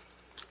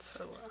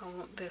 so I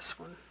want this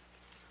one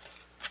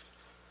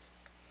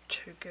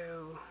to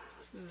go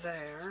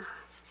there.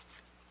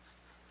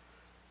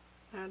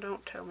 Now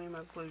don't tell me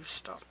my glue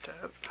stopped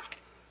up.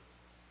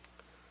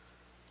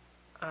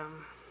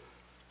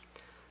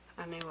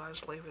 I knew I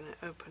was leaving it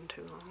open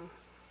too long.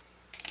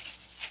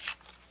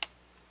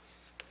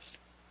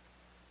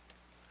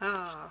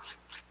 Ah,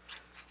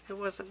 it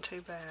wasn't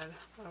too bad.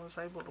 I was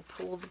able to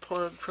pull the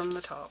plug from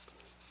the top.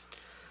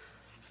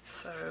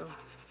 So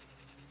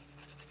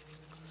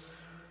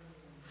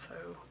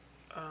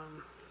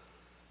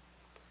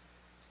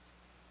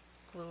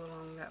glue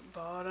along that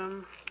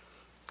bottom.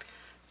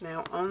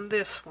 Now on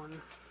this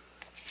one,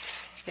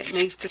 it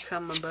needs to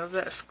come above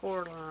that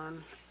score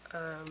line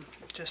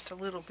just a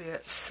little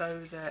bit,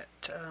 so that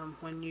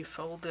when you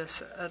fold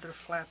this other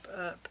flap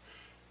up,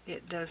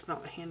 it does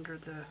not hinder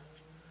the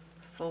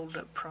fold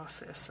up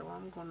process. So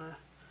I'm going to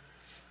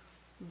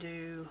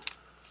do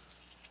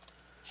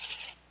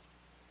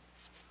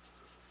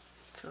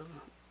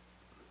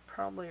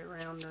probably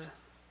around a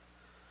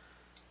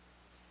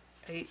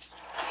 1/8.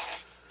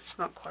 It's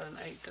not quite an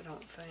 1/8, I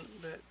don't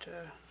think,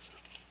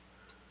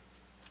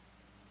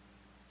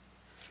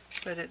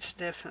 but it's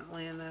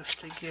definitely enough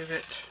to give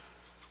it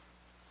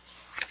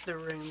the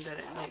room that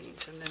it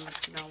needs, and then you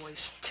can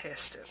always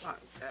test it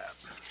like that.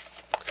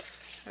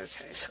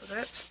 Okay, so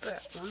that's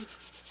that one.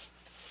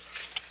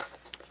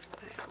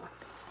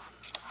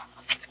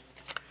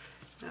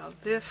 Now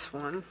this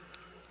one,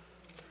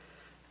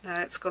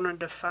 now it's going to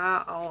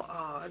defy all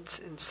odds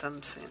in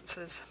some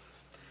senses,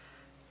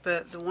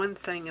 but the one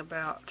thing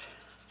about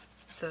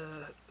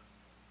the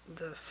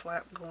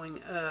flap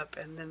going up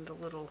and then the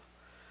little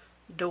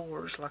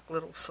doors, like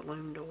little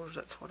saloon doors,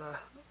 that's what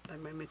they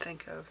made me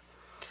think of.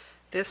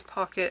 This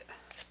pocket,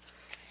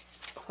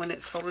 when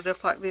it's folded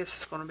up like this,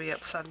 it's going to be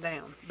upside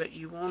down, but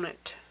you want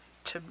it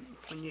to,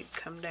 when you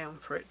come down,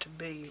 for it to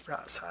be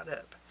right side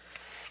up.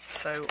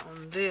 So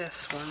on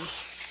this one,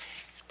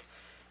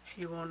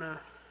 you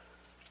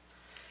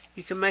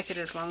can make it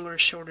as long or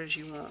as short as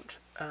you want.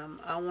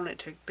 I want it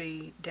to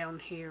be down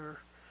here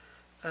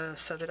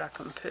so that I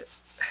can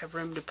have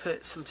room to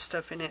put some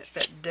stuff in it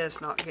that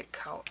does not get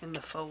caught in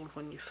the fold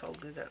when you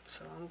fold it up.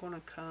 So I'm going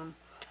to come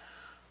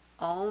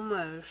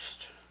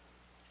almost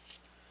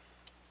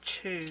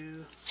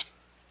to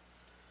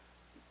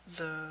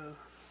the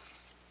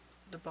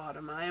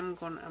bottom.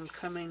 I'm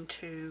coming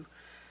to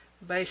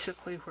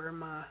basically where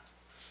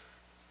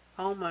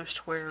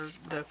almost where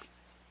the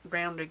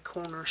rounded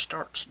corner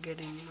starts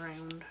getting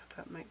round, if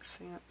that makes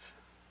sense.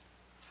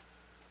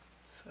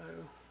 So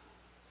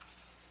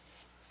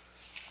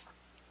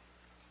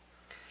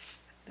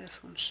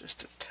this one's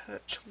just a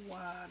touch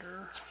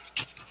wider.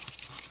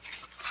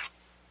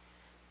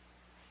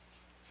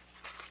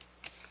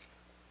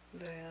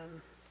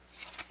 Than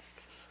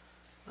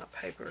my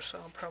paper, so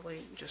I'll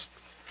probably just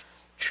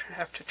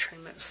have to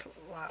trim it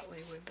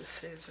slightly with the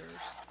scissors.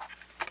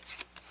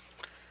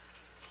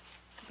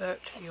 But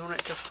you want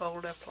it to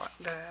fold up like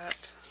that.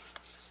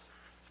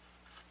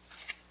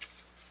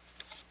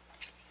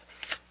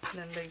 And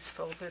then these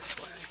fold this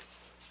way.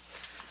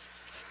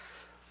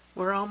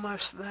 We're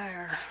almost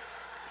there.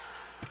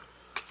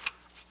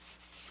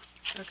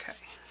 Okay,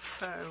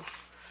 so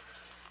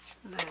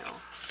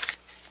now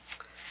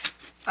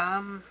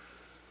I'm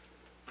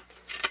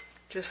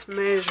just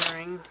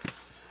measuring,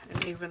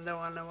 and even though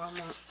I know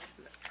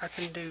I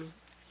can do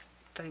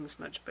things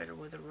much better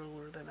with a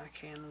ruler than I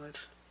can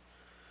with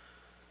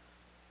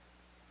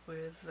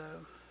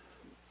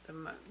the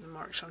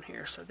marks on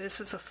here. So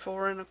this is a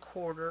 4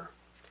 1/4.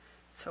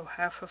 So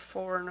half of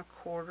 4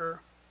 1/4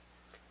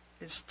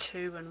 is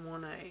 2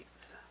 1/8.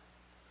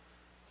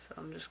 So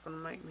I'm just going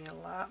to make me a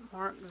light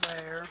mark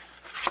there.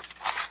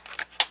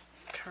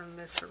 Turn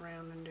this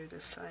around and do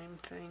the same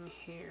thing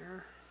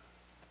here.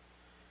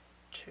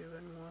 2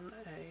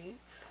 1/8.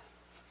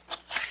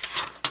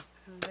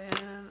 And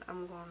then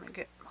I'm going to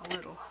get my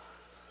little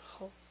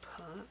hole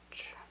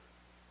punch.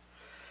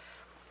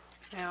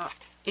 Now,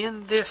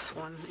 in this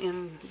one,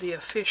 in the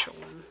official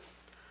one,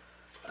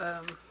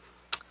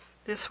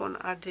 this one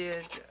I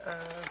did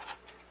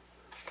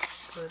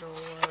little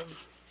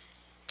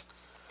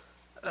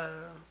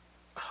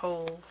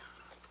hole,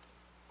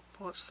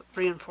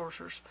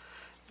 reinforcers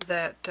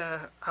that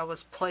I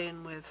was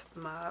playing with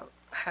my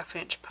 1/2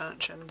 inch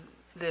punch and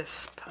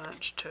this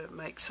punch to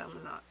make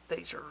some.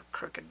 These are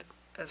crooked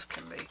as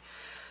can be,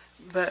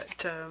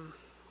 but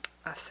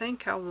I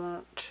think I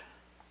want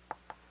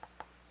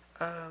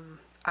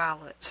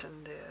eyelets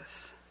in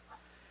this,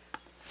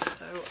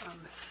 so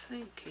I'm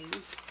thinking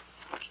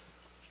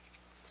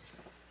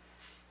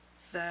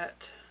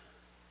that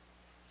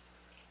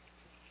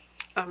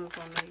I'm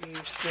going to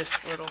use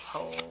this little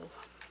hole,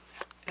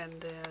 and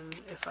then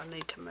if I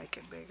need to make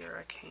it bigger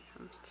I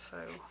can.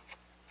 So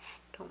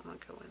don't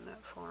want to go in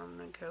that far. I'm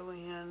going to go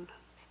in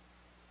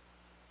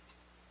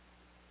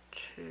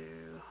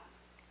to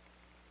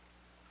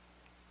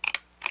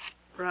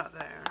right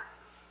there.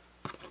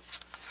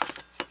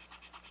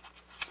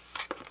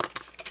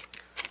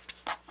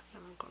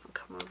 I'm going to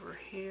come over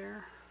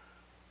here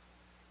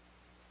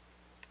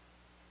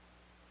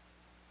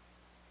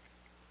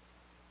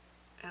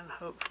and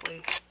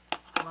hopefully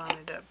line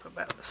it up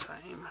about the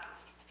same.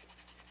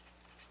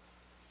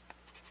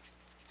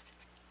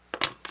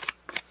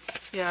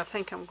 Yeah, I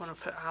think I'm going to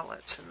put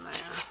eyelets in there.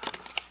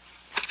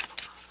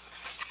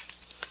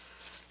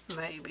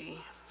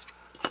 Maybe.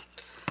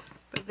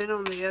 But then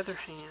on the other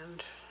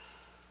hand,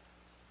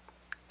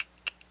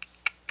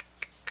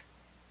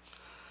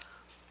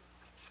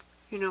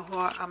 you know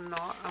what,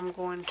 I'm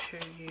going to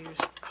use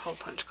hole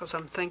punch because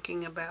I'm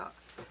thinking about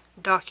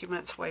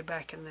documents way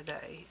back in the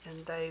day,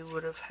 and they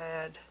would have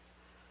had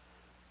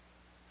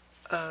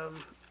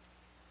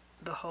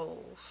the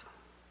holes.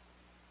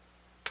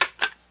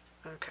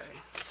 Okay,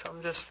 so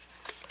I'm just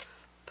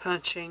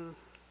punching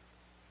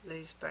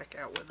these back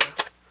out with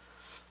a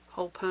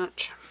hole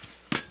punch,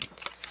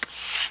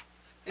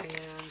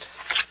 and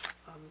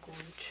I'm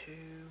going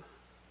to,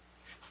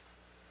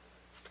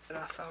 that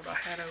I thought I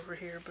had over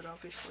here, but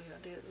obviously I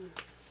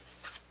didn't.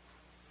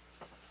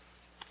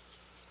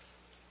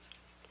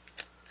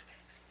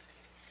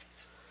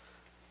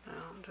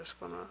 Now I'm just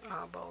going to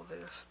eyeball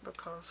this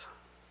because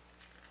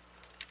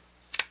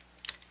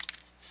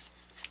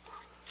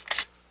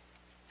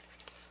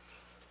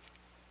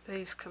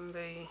these can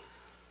be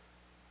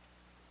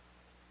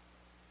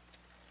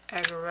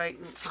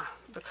aggravating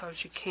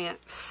because you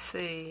can't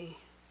see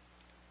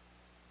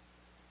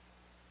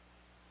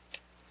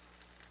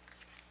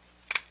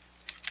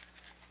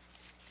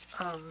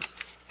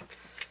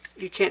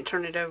you can't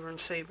turn it over and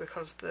see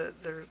because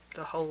the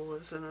hole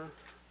is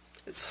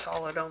it's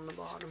solid on the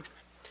bottom.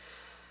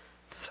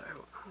 So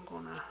I'm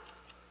gonna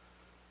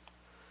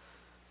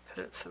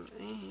put some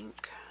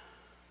ink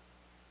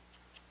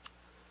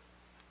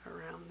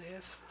around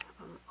this.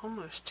 I'm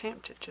almost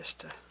tempted just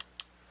to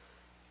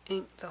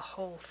ink the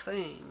whole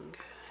thing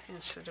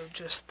instead of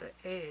just the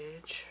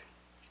edge.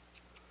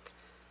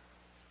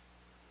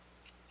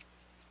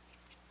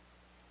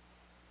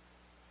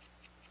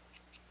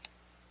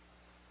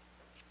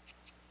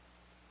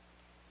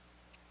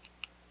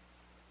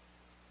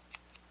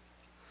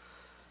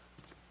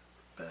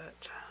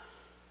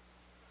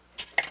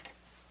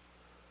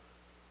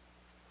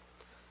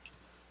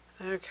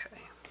 Okay.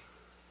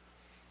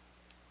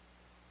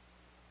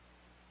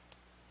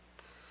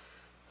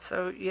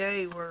 So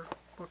yay, we're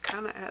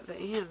kind of at the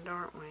end,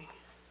 aren't we?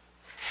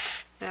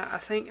 Now I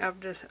think I've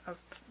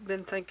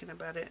been thinking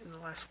about it in the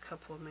last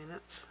couple of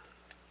minutes.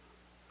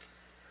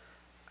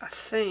 I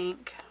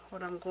think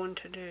what I'm going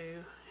to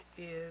do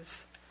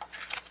is,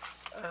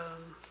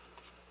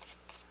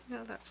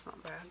 no, that's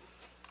not bad.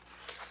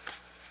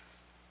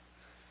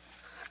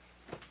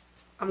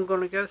 I'm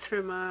going to go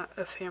through my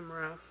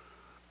ephemera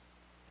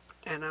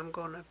and I'm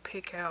going to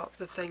pick out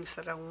the things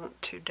that I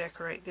want to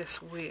decorate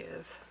this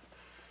with,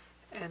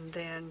 and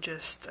then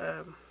just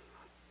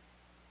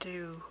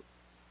do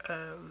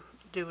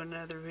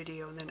another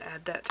video and then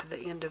add that to the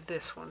end of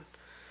this one.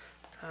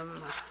 I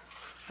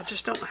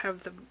just don't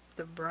have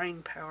the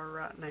brain power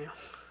right now.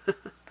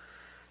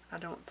 I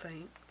don't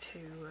think to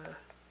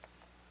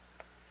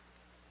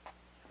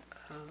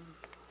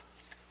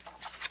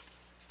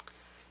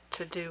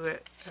do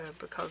it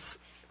because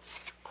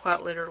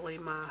quite literally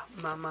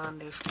my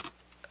mind is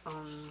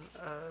on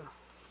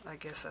I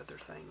guess other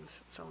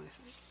things. It's only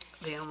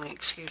the only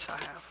excuse I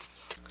have.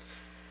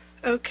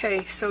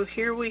 Okay, so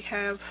here we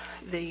have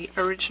the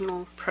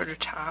original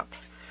prototype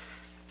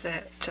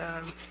that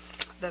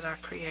that I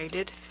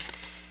created,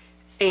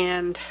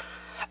 and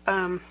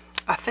I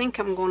think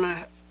I'm going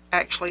to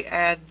actually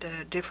add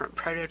the different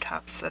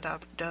prototypes that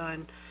I've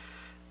done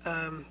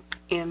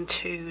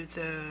into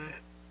the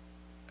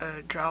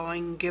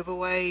drawing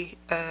giveaway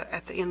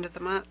at the end of the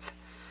month.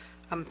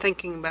 I'm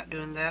thinking about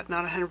doing that.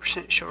 Not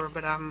 100% sure,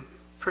 but I'm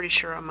pretty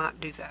sure I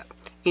might do that.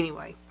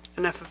 Anyway,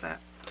 enough of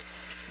that.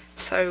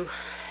 So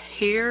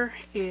here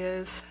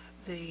is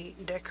the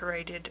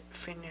decorated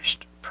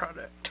finished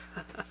product.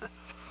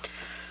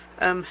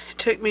 It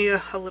took me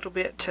a little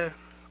bit to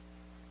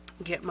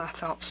get my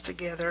thoughts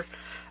together.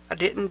 I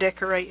didn't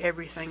decorate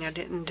everything. I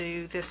didn't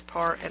do this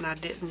part and I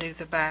didn't do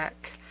the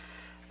back.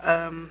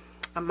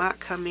 I might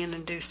come in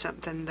and do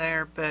something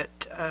there, but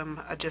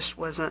I just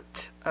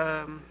wasn't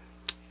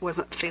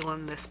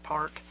feeling this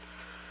part,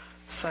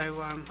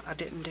 so I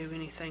didn't do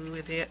anything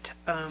with it.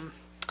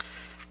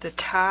 The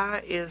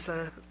tie is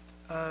a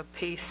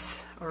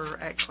piece, or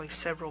actually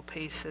several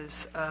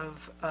pieces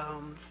of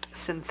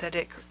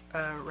synthetic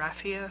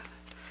raffia.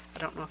 I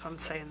don't know if I'm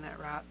saying that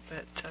right,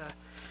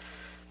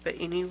 but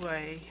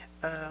anyway,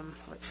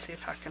 let's see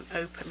if I can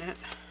open it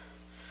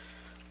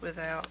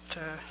without.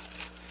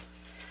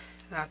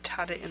 And I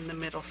tied it in the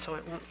middle so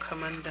it won't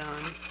come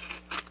undone.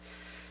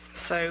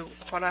 So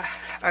what I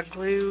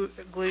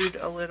glued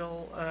a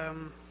little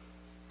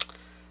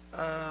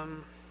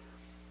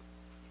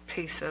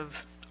piece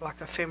of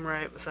like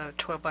ephemera. It was a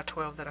 12 by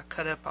 12 that I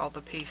cut up all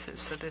the pieces.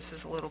 So this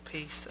is a little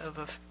piece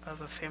of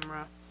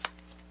ephemera,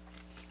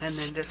 and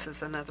then this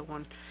is another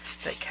one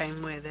that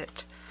came with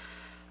it.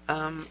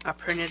 I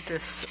printed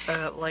this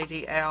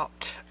lady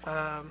out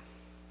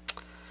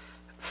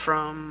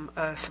from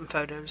some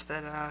photos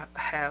that I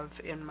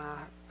have in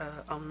my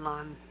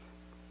online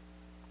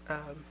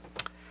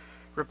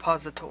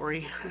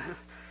repository.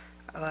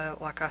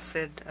 Like I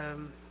said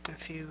a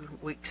few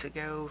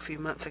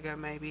months ago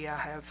maybe, I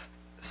have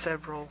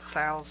several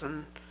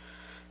thousand,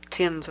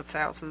 tens of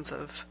thousands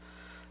of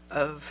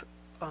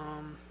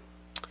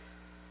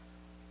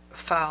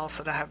files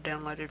that I have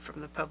downloaded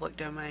from the public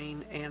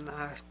domain, and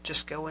I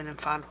just go in and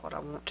find what I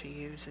want to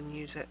use and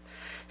use it.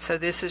 So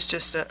this is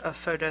just a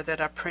photo that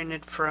I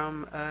printed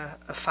from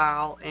a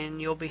file, and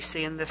you'll be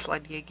seeing this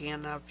lady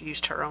again. I've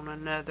used her on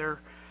another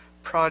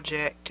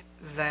project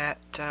that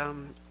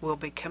will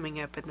be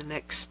coming up in the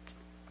next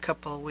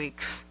couple of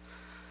weeks,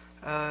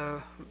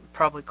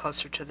 probably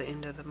closer to the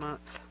end of the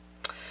month.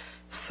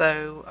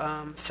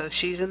 So so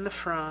she's in the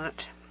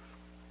front,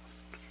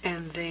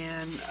 and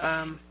then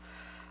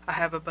I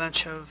have a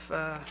bunch of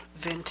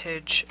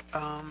vintage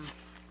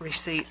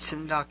receipts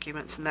and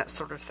documents and that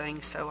sort of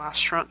thing, so I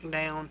shrunk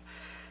down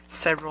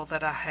several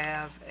that I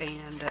have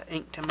and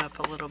inked them up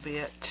a little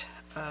bit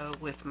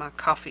with my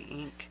coffee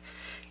ink.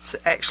 It's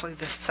actually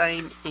the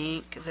same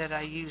ink that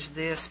I used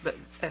this, but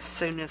as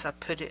soon as I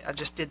put it, I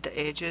just did the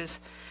edges,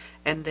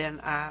 and then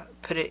I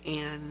put it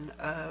in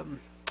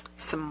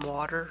some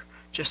water,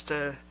 just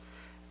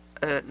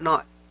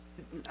not,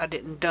 I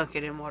didn't dunk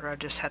it in water, I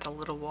just had a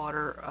little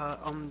water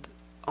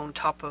on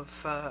top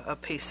of a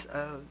piece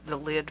of the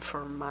lid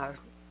for my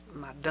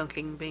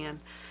dunking bin,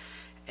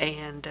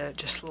 and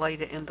just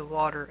laid it in the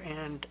water,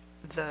 and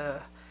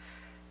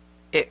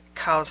it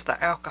caused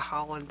the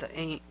alcohol in the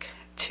ink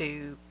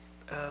to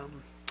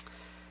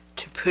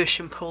push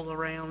and pull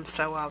around,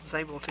 so I was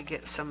able to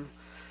get some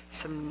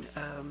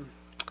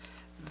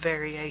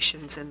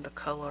variations in the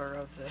color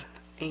of the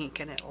ink,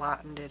 and it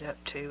lightened it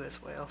up too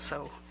as well,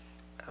 so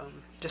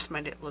just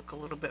made it look a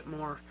little bit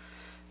more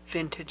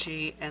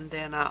vintagey. And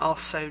then I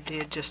also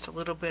did just a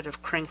little bit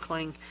of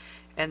crinkling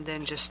and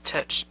then just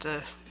touched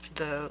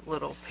the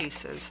little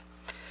pieces.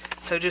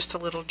 So just a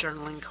little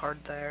journaling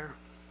card there.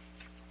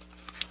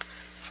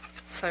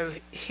 So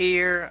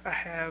here I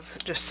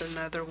have just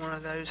another one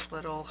of those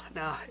little,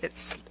 now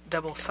it's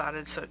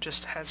double-sided, so it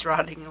just has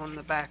writing on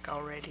the back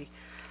already.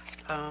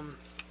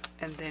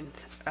 And then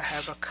I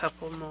have a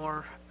couple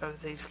more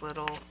of these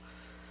little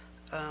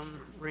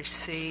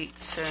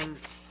receipts and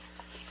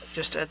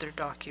just other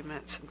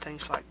documents and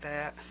things like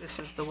that. This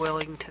is the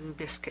Wellington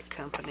Biscuit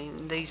Company,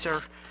 and these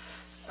are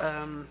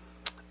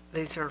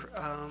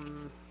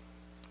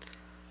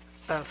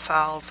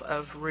files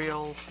of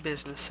real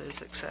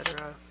businesses,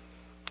 etc.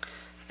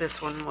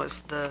 This one was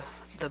the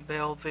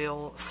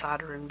Belleville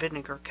Cider and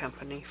Vinegar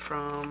Company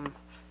from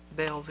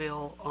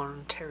Belleville,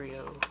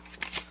 Ontario.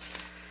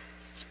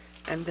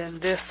 And then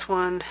this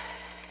one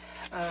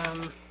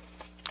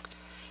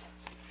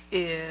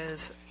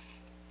is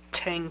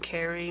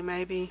Tankeri,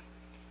 maybe.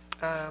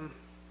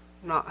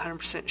 Not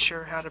 100%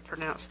 sure how to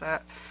pronounce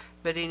that,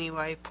 but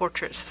anyway,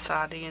 Portrait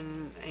Society,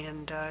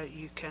 and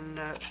you can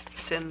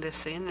send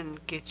this in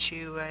and get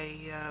you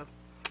a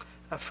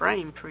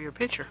frame for your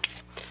picture,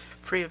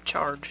 free of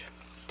charge.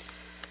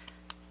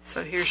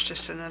 So here's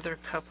just another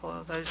couple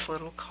of those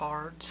little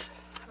cards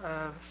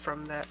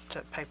from that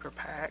paper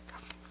pack.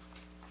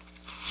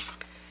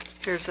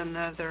 Here's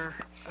another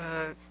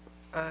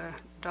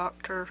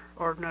Doctor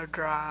or no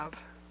Drive.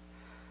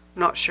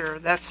 Not sure.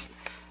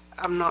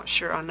 I'm not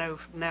sure. I know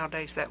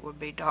nowadays that would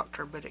be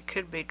Doctor, but it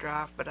could be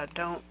Drive, but I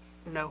don't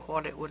know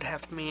what it would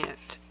have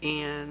meant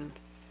in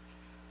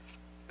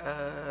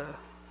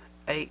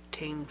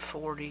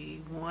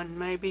 1841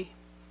 maybe.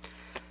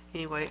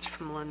 Anyway, it's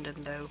from London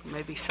though.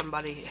 Maybe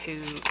somebody who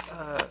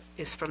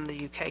is from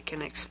the UK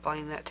can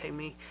explain that to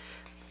me,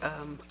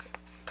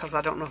 because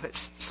I don't know if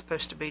it's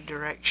supposed to be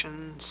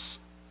directions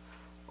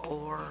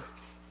or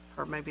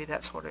maybe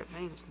that's what it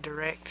means,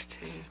 direct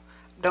to,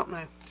 don't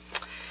know.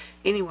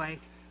 Anyway,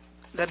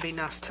 that'd be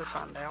nice to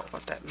find out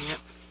what that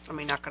meant. I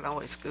mean, I can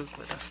always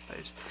Google it, I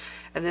suppose.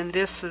 And then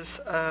this is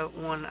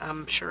one,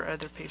 I'm sure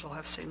other people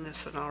have seen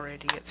this one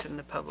already. It's in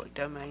the public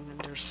domain, and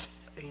there's,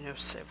 you know,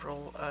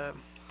 several.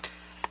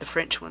 The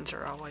French ones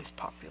are always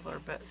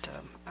popular, but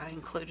I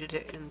included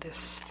it in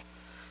this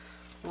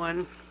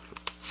one.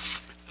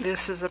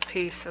 This is a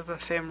piece of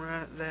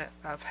ephemera that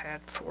I've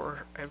had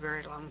for a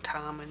very long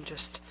time, and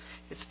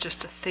it's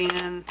just a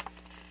thin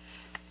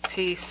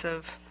piece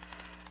of,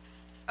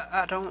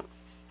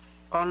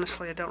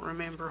 honestly, I don't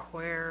remember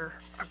where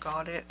I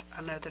got it.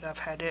 I know that I've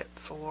had it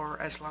for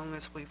as long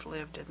as we've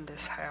lived in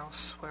this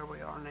house where we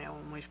are now,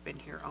 and we've been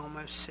here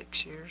almost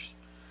 6 years.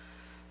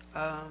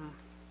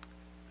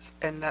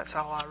 And that's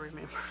all I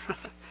remember.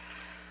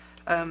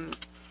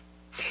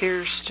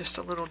 Here's just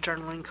a little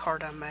journaling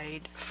card I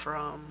made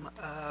from,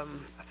 I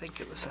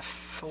think it was a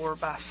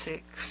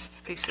 4x6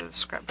 piece of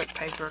scrapbook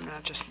paper, and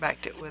I just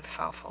backed it with a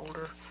file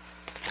folder.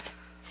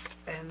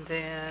 And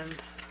then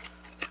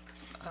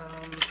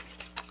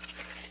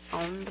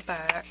on the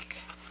back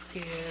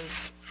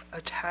is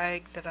a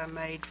tag that I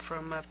made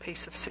from a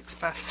piece of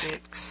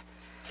 6x6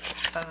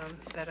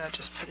 that I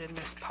just put in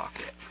this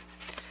pocket.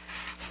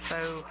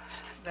 So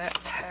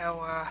that's how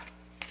I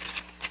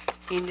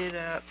ended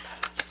up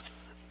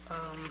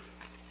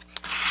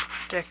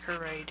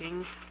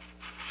decorating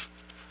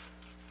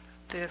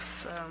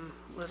this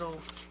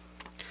little,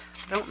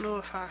 I don't know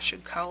if I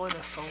should call it a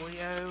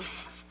folio.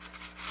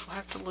 I'll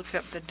have to look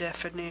up the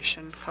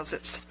definition, because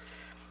it's,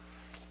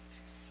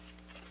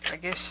 I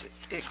guess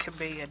it could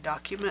be a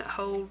document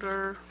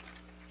holder.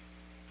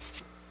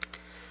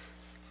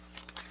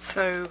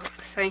 So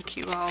thank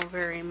you all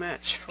very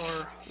much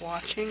for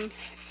watching,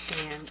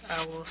 and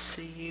I will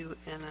see you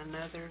in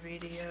another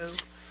video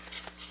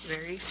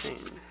very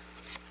soon.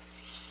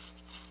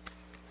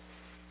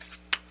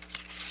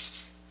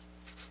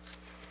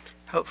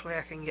 Hopefully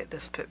I can get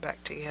this put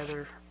back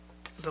together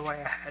the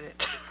way I had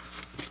it.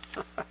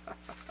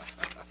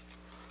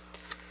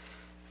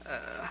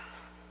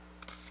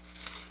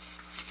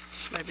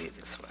 Maybe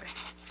this way.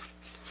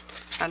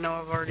 I know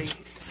I've already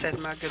said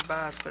my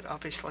goodbyes, but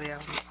obviously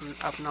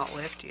I've not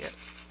left yet,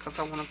 because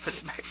I want to put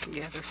it back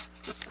together.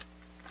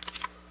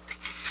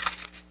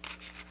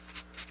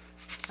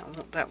 I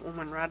want that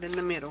woman right in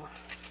the middle.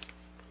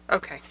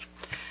 Okay,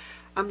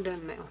 I'm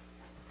done now.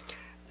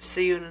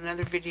 See you in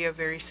another video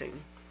very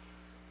soon.